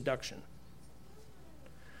sexual seduction.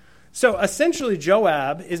 So essentially,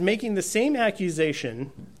 Joab is making the same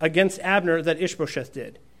accusation against Abner that Ishbosheth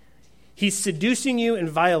did. He's seducing you and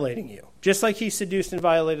violating you, just like he seduced and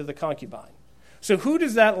violated the concubine. So who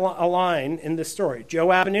does that align in this story?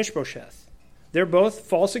 Joab and Ishbosheth. They're both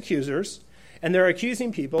false accusers, and they're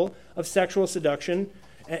accusing people of sexual seduction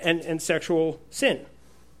and sexual sin.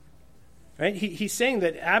 Right? He's saying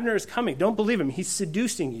that Abner is coming. Don't believe him. He's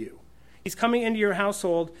seducing you. He's coming into your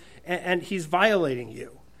household, and he's violating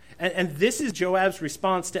you. And this is Joab's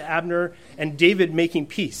response to Abner and David making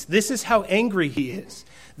peace. This is how angry he is.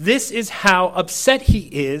 This is how upset he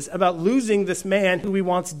is about losing this man who he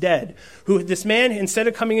wants dead. This man, instead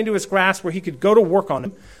of coming into his grasp where he could go to work on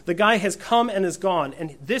him, the guy has come and is gone.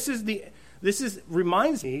 And this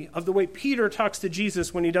reminds me of the way Peter talks to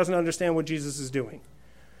Jesus when he doesn't understand what Jesus is doing.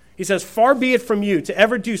 He says, "Far be it from you to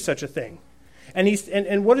ever do such a thing."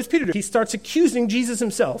 And what does Peter do? He starts accusing Jesus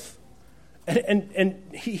himself. And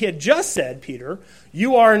he had just said, Peter,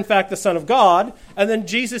 "You are in fact the Son of God." And then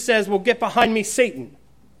Jesus says, "Well, get behind me, Satan."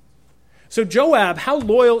 So Joab, how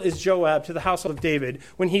loyal is Joab to the household of David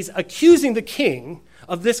when he's accusing the king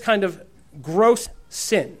of this kind of gross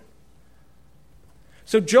sin?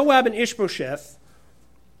 So Joab and Ishbosheth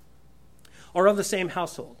are of the same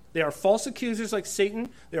household. They are false accusers like Satan.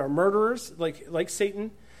 They are murderers like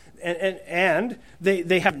Satan. And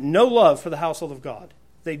they have no love for the household of God.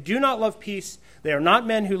 They do not love peace. They are not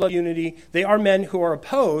men who love unity. They are men who are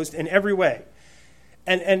opposed in every way.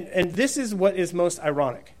 And this is what is most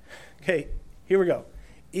ironic. Okay, here we go.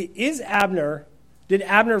 Did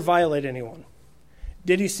Abner violate anyone?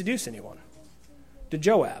 Did he seduce anyone? Did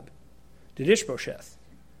Joab? Did Ishbosheth?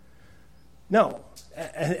 No.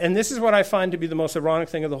 And this is what I find to be the most ironic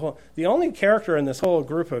thing of the whole. The only character in this whole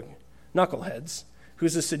group of knuckleheads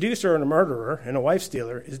who's a seducer and a murderer and a wife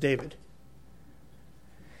stealer is David.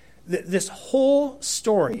 This whole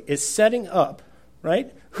story is setting up,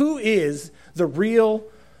 right? Who is the real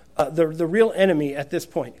enemy at this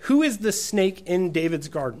point? Who is the snake in David's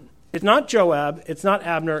garden? It's not Joab, it's not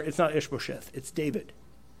Abner, it's not Ishbosheth, it's David.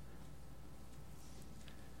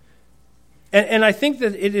 And I think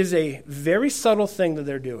that it is a very subtle thing that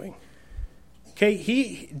they're doing.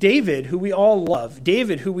 Okay, David, who we all love,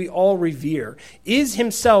 David, who we all revere, is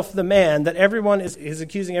himself the man that everyone is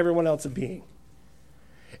accusing everyone else of being.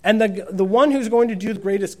 And the one who's going to do the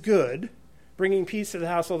greatest good, bringing peace to the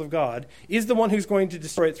household of God, is the one who's going to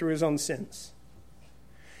destroy it through his own sins.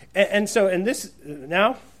 And this,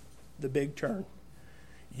 now, the big turn.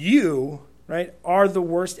 You, right, are the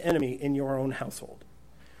worst enemy in your own household.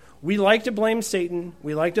 We like to blame Satan.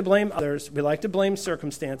 We like to blame others. We like to blame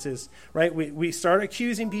circumstances, right? We start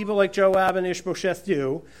accusing people like Joab and Ishbosheth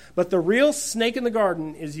do, but the real snake in the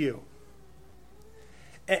garden is you.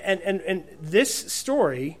 And this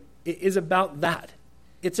story is about that.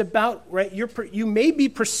 It's about, right, you may be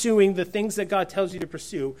pursuing the things that God tells you to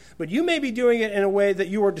pursue, but you may be doing it in a way that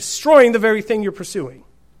you are destroying the very thing you're pursuing.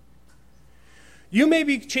 You may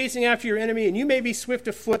be chasing after your enemy, and you may be swift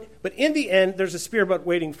of foot, but in the end, there's a spear butt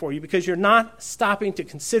waiting for you because you're not stopping to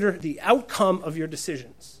consider the outcome of your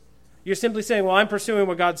decisions. You're simply saying, well, I'm pursuing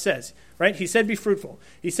what God says, right? He said be fruitful.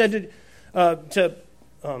 He said to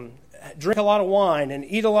drink a lot of wine and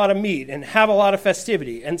eat a lot of meat and have a lot of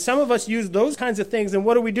festivity. And some of us use those kinds of things, and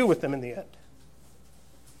what do we do with them in the end?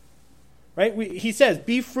 Right? He says,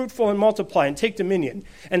 be fruitful and multiply and take dominion.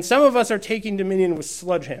 And some of us are taking dominion with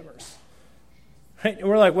sledgehammers. Right? And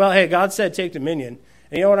we're like, well, hey, God said take dominion.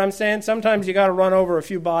 And you know what I'm saying? Sometimes you got to run over a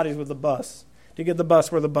few bodies with the bus to get the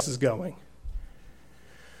bus where the bus is going.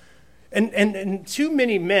 And too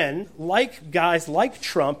many men like guys like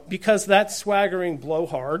Trump, because that swaggering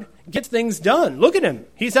blowhard gets things done. Look at him.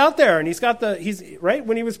 He's out there, and he's right,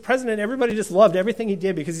 when he was president, everybody just loved everything he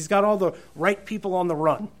did because he's got all the right people on the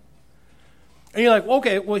run. And you're like,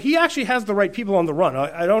 okay, well, he actually has the right people on the run.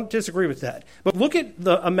 I don't disagree with that. But look at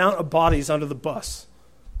the amount of bodies under the bus.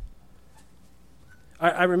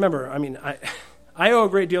 I remember, I owe a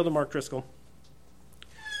great deal to Mark Driscoll.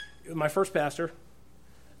 My first pastor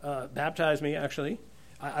baptized me, actually.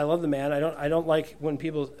 I love the man. I don't like when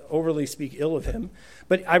people overly speak ill of him.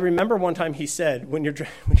 But I remember one time he said, when you're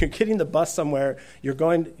getting the bus somewhere, you're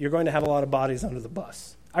going to have a lot of bodies under the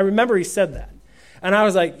bus. I remember he said that. And I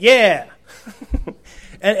was like, yeah.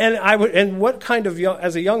 and what kind of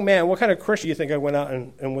as a young man, what kind of Christian do you think I went out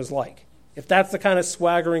and was like? If that's the kind of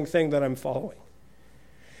swaggering thing that I'm following.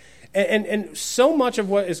 And so much of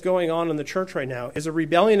what is going on in the church right now is a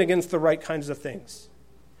rebellion against the right kinds of things.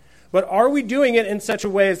 But are we doing it in such a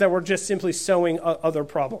way as that we're just simply sowing other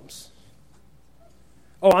problems?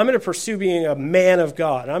 Oh, I'm going to pursue being a man of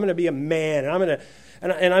God. I'm going to be a man, and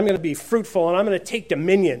I'm going to be fruitful, and I'm going to take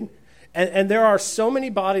dominion. And there are so many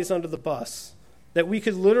bodies under the bus that we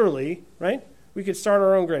could literally, right? We could start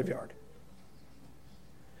our own graveyard.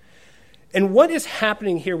 And what is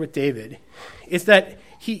happening here with David is that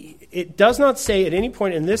it does not say at any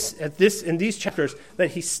point in these chapters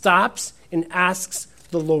that he stops and asks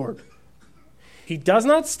the Lord. He does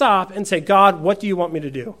not stop and say, God, what do you want me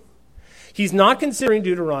to do? He's not considering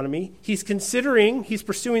Deuteronomy. He's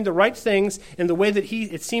pursuing the right things in the way that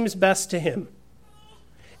it seems best to him.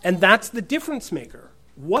 And that's the difference maker.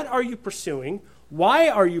 What are you pursuing? Why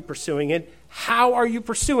are you pursuing it? How are you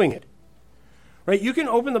pursuing it? Right? You can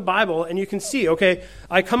open the Bible and you can see, okay,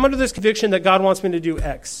 I come under this conviction that God wants me to do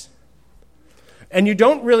X. And you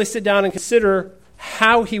don't really sit down and consider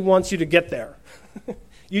how he wants you to get there.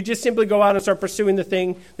 You just simply go out and start pursuing the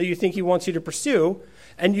thing that you think he wants you to pursue,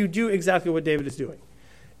 and you do exactly what David is doing.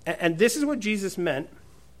 And this is what Jesus meant.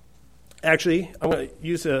 Actually, I'm going to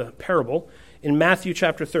use a parable. In Matthew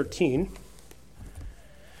chapter 13,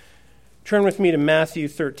 turn with me to Matthew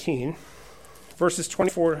 13, verses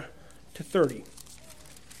 24 to 30.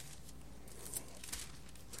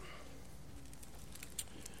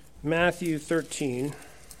 Matthew 13,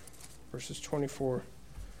 verses 24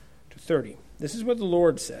 to 30. This is what the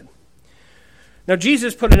Lord said. Now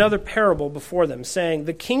Jesus put another parable before them, saying,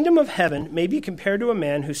 the kingdom of heaven may be compared to a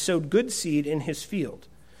man who sowed good seed in his field.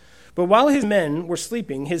 But while his men were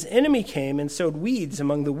sleeping, his enemy came and sowed weeds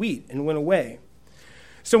among the wheat and went away.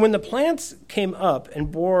 So when the plants came up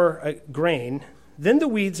and bore grain, then the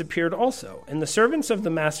weeds appeared also. And the servants of the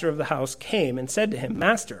master of the house came and said to him,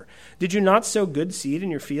 Master, did you not sow good seed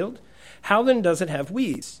in your field? How then does it have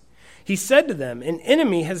weeds? He said to them, an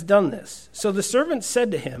enemy has done this. So the servants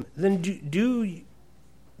said to him, Then do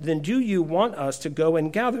you want us to go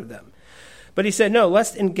and gather them? But he said, No,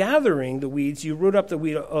 lest in gathering the weeds you root up the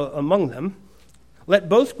wheat among them. Let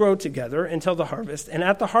both grow together until the harvest, and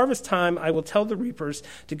at the harvest time I will tell the reapers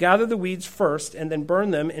to gather the weeds first, and then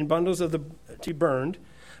burn them in bundles to be burned,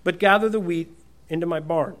 but gather the wheat into my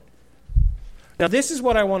barn. Now this is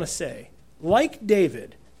what I want to say. Like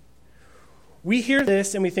David, we hear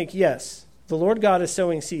this and we think, yes, The Lord God is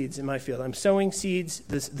sowing seeds in my field. I'm sowing seeds,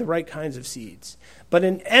 the right kinds of seeds. But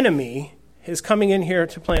an enemy is coming in here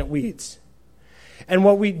to plant weeds. And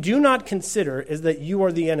what we do not consider is that you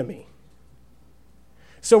are the enemy.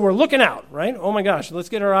 So we're looking out, right? Oh my gosh, let's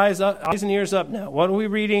get our eyes and ears up now. What are we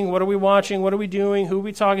reading? What are we watching? What are we doing? Who are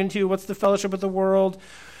we talking to? What's the fellowship of the world?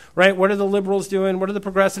 Right? What are the liberals doing? What are the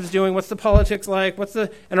progressives doing? What's the politics like?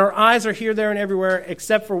 And our eyes are here, there, and everywhere,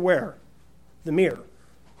 except for where? The mirror.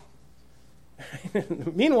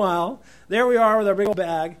 Meanwhile, there we are with our big old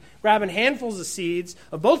bag, grabbing handfuls of seeds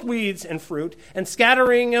of both weeds and fruit and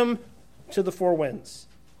scattering them to the four winds.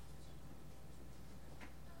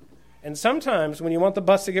 And sometimes when you want the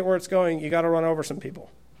bus to get where it's going, you got to run over some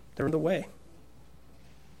people. They're in the way.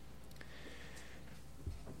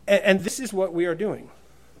 And this is what we are doing.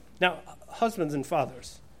 Now, husbands and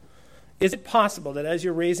fathers, is it possible that as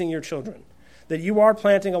you're raising your children, that you are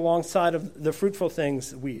planting alongside of the fruitful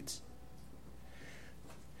things weeds?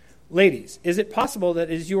 Ladies, is it possible that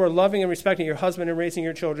as you are loving and respecting your husband and raising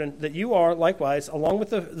your children, that you are likewise, along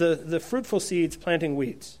with the fruitful seeds, planting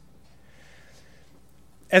weeds?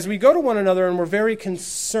 As we go to one another and we're very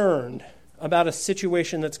concerned about a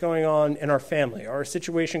situation that's going on in our family or a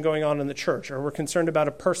situation going on in the church, or we're concerned about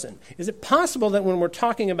a person, is it possible that when we're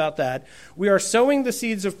talking about that, we are sowing the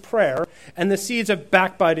seeds of prayer and the seeds of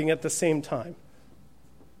backbiting at the same time?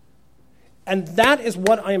 And that is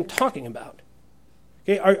what I am talking about.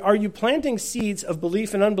 Okay, are you planting seeds of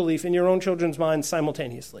belief and unbelief in your own children's minds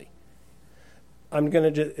simultaneously?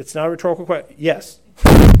 It's not a rhetorical question. Yes.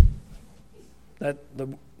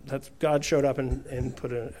 That's God showed up and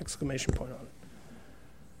put an exclamation point on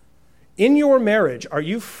it. In your marriage, are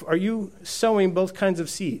you sowing both kinds of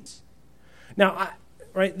seeds? Now,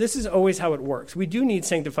 right, this is always how it works. We do need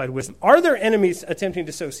sanctified wisdom. Are there enemies attempting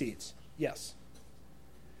to sow seeds? Yes.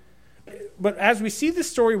 But as we see this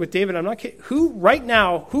story with David, I'm not kidding.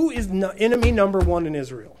 Who is enemy number one in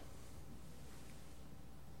Israel?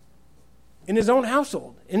 In his own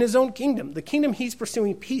household, in his own kingdom, the kingdom he's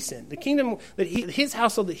pursuing peace in, the kingdom his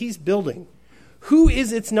household that he's building. Who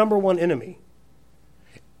is its number one enemy?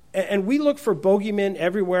 And we look for bogeymen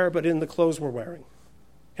everywhere, but in the clothes we're wearing.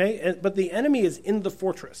 Okay, but the enemy is in the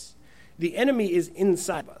fortress. The enemy is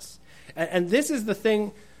inside of us, and this is the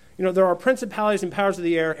thing. You know, there are principalities and powers of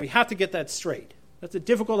the air, and we have to get that straight. That's a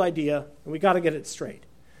difficult idea, and we got to get it straight.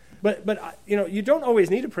 But you don't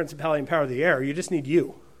always need a principality and power of the air. You just need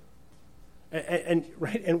you. And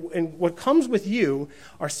what comes with you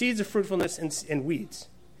are seeds of fruitfulness and weeds.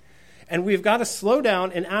 And we've got to slow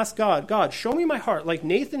down and ask God, show me my heart, like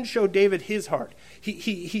Nathan showed David his heart.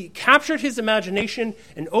 He captured his imagination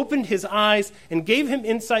and opened his eyes and gave him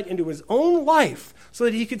insight into his own life so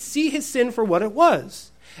that he could see his sin for what it was.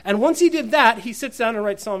 And once he did that, he sits down and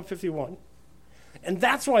writes Psalm 51. And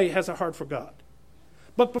that's why he has a heart for God.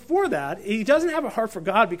 But before that, he doesn't have a heart for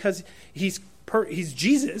God because he's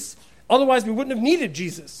Jesus. Otherwise, we wouldn't have needed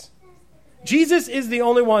Jesus. Jesus is the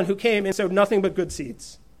only one who came and sowed nothing but good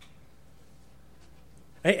seeds.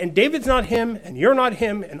 And David's not him, and you're not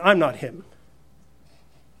him, and I'm not him.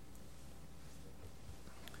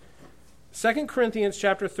 2 Corinthians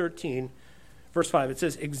chapter 13, verse 5, it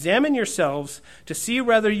says, "Examine yourselves to see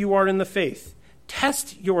whether you are in the faith.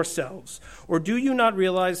 Test yourselves. Or do you not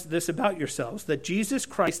realize this about yourselves, that Jesus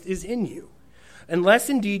Christ is in you, unless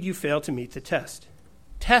indeed you fail to meet the test?"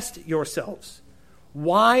 Test yourselves.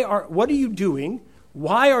 What are you doing?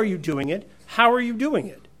 Why are you doing it? How are you doing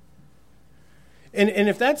it? And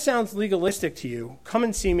if that sounds legalistic to you, come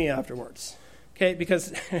and see me afterwards. Okay?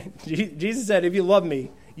 Because Jesus said, if you love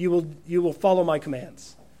me, you will follow my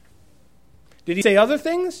commands. Did he say other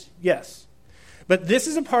things? Yes. But this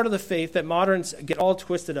is a part of the faith that moderns get all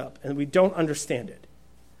twisted up, and we don't understand it.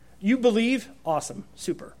 You believe? Awesome.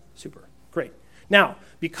 Super. Super. Great. Now,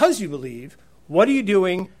 because you believe, what are you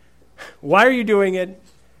doing? Why are you doing it?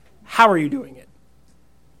 How are you doing it?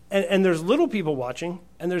 And there's little people watching,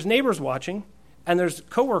 and there's neighbors watching, and there's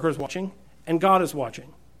coworkers watching, and God is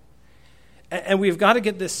watching. And we've got to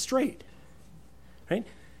get this straight. Right?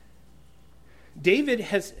 David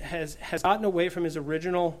has gotten away from his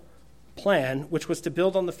original plan, which was to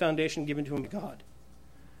build on the foundation given to him by God.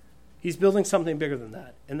 He's building something bigger than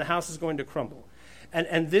that, and the house is going to crumble.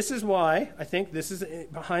 And this is why, I think this is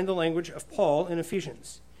behind the language of Paul in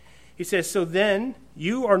Ephesians. He says, "So then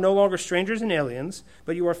you are no longer strangers and aliens,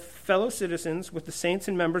 but you are fellow citizens with the saints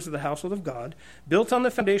and members of the household of God, built on the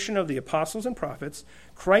foundation of the apostles and prophets,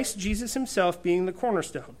 Christ Jesus himself being the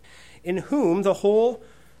cornerstone, in whom the whole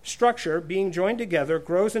structure, being joined together,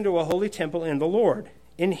 grows into a holy temple in the Lord.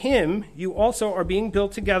 In him you also are being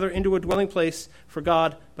built together into a dwelling place for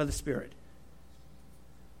God by the Spirit."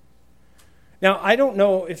 Now, I don't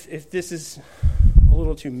know if this is a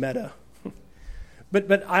little too meta,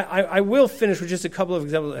 but I will finish with just a couple of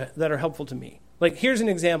examples that are helpful to me. Like, here's an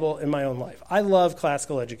example in my own life. I love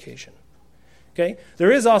classical education. Okay?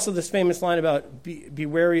 There is also this famous line about be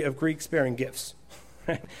wary of Greeks bearing gifts.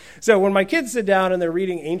 Right? So when my kids sit down and they're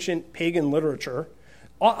reading ancient pagan literature,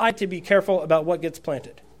 I have to be careful about what gets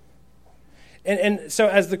planted. And so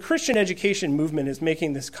as the Christian education movement is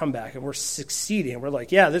making this comeback and we're succeeding, we're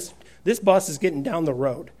like, yeah, this bus is getting down the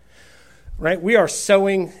road. Right? We are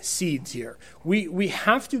sowing seeds here. We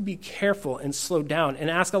have to be careful and slow down and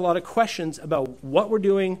ask a lot of questions about what we're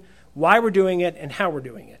doing, why we're doing it, and how we're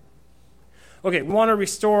doing it. Okay, we want to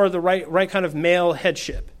restore the right kind of male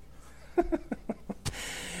headship.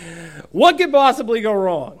 What could possibly go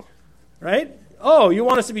wrong? Right? Oh, you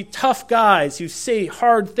want us to be tough guys who say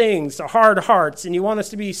hard things to hard hearts, and you want us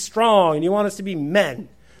to be strong, and you want us to be men.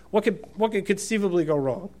 What could conceivably go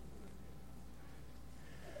wrong?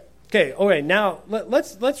 Okay, now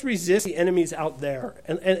let's resist the enemies out there,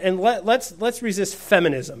 and let's resist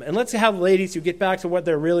feminism, and let's have ladies who get back to what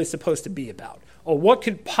they're really supposed to be about. Oh, what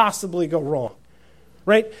could possibly go wrong?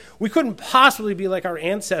 Right? We couldn't possibly be like our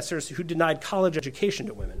ancestors who denied college education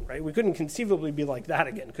to women, right? We couldn't conceivably be like that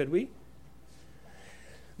again, could we?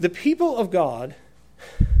 The people of God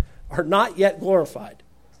are not yet glorified.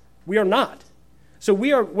 We are not. So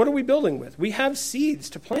what are we building with? We have seeds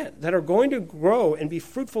to plant that are going to grow and be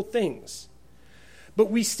fruitful things. But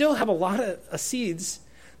we still have a lot of seeds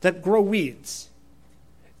that grow weeds.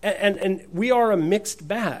 And we are a mixed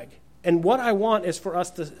bag. And what I want is for us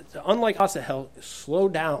to unlike Asahel, slow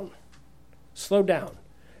down. Slow down.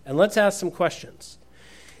 And let's ask some questions.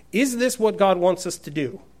 Is this what God wants us to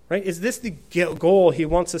do? Right? Is this the goal he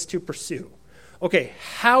wants us to pursue? Okay,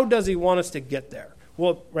 how does he want us to get there?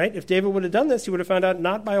 Well, right, if David would have done this, he would have found out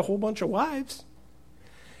not by a whole bunch of wives.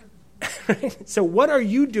 Right? So what are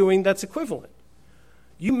you doing that's equivalent?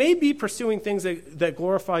 You may be pursuing things that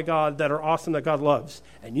glorify God, that are awesome, that God loves,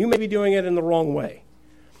 and you may be doing it in the wrong way.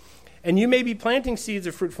 And you may be planting seeds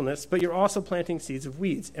of fruitfulness, but you're also planting seeds of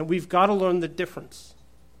weeds, and we've got to learn the difference.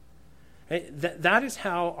 Right? That is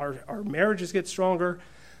how our marriages get stronger.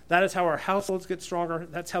 That is how our households get stronger.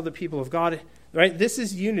 That's how the people of God, right? This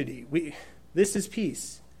is unity. This is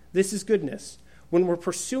peace. This is goodness. When we're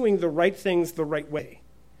pursuing the right things the right way.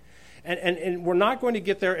 And we're not going to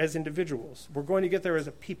get there as individuals. We're going to get there as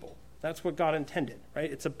a people. That's what God intended,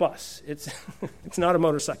 right? It's a bus. It's not a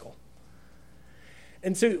motorcycle.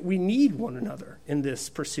 And so we need one another in this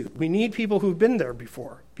pursuit. We need people who've been there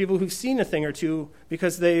before, people who've seen a thing or two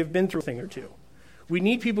because they've been through a thing or two. We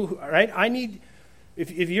need people who, right?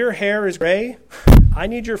 If your hair is gray, I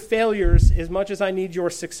need your failures as much as I need your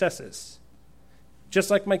successes. Just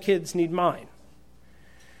like my kids need mine.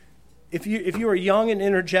 If you are young and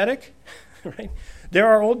energetic, right? There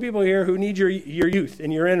are old people here who need your youth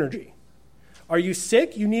and your energy. Are you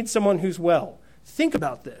sick? You need someone who's well. Think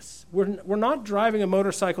about this. We're not driving a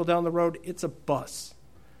motorcycle down the road. It's a bus.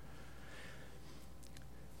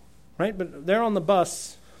 Right? But there on the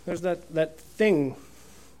bus, there's that thing,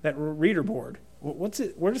 that reader board. What's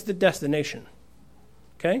it? Where's the destination?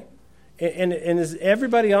 Okay? And is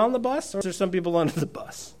everybody on the bus, or is there some people under the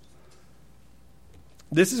bus?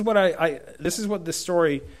 This is what this is what this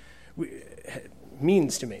story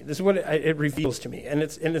means to me. This is what it reveals to me, and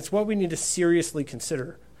it's what we need to seriously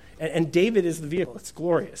consider. And David is the vehicle. It's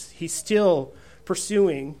glorious. He's still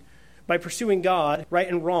by pursuing God, right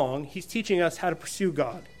and wrong, he's teaching us how to pursue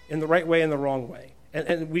God in the right way and the wrong way.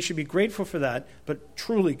 And we should be grateful for that, but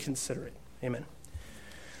truly consider it. Amen.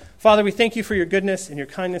 Father, we thank you for your goodness and your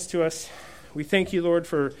kindness to us. We thank you, Lord,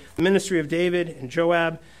 for the ministry of David and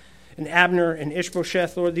Joab and Abner and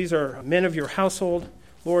Ishbosheth. Lord, these are men of your household,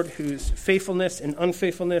 Lord, whose faithfulness and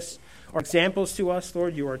unfaithfulness are examples to us,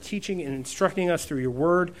 Lord. You are teaching and instructing us through your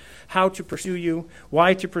word how to pursue you,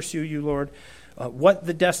 why to pursue you, Lord, what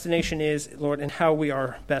the destination is, Lord, and how we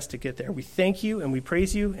are best to get there. We thank you and we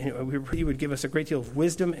praise you, and we pray you would give us a great deal of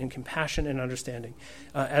wisdom and compassion and understanding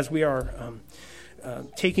as we are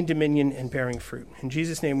taking dominion and bearing fruit. In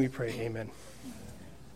Jesus' name we pray, amen.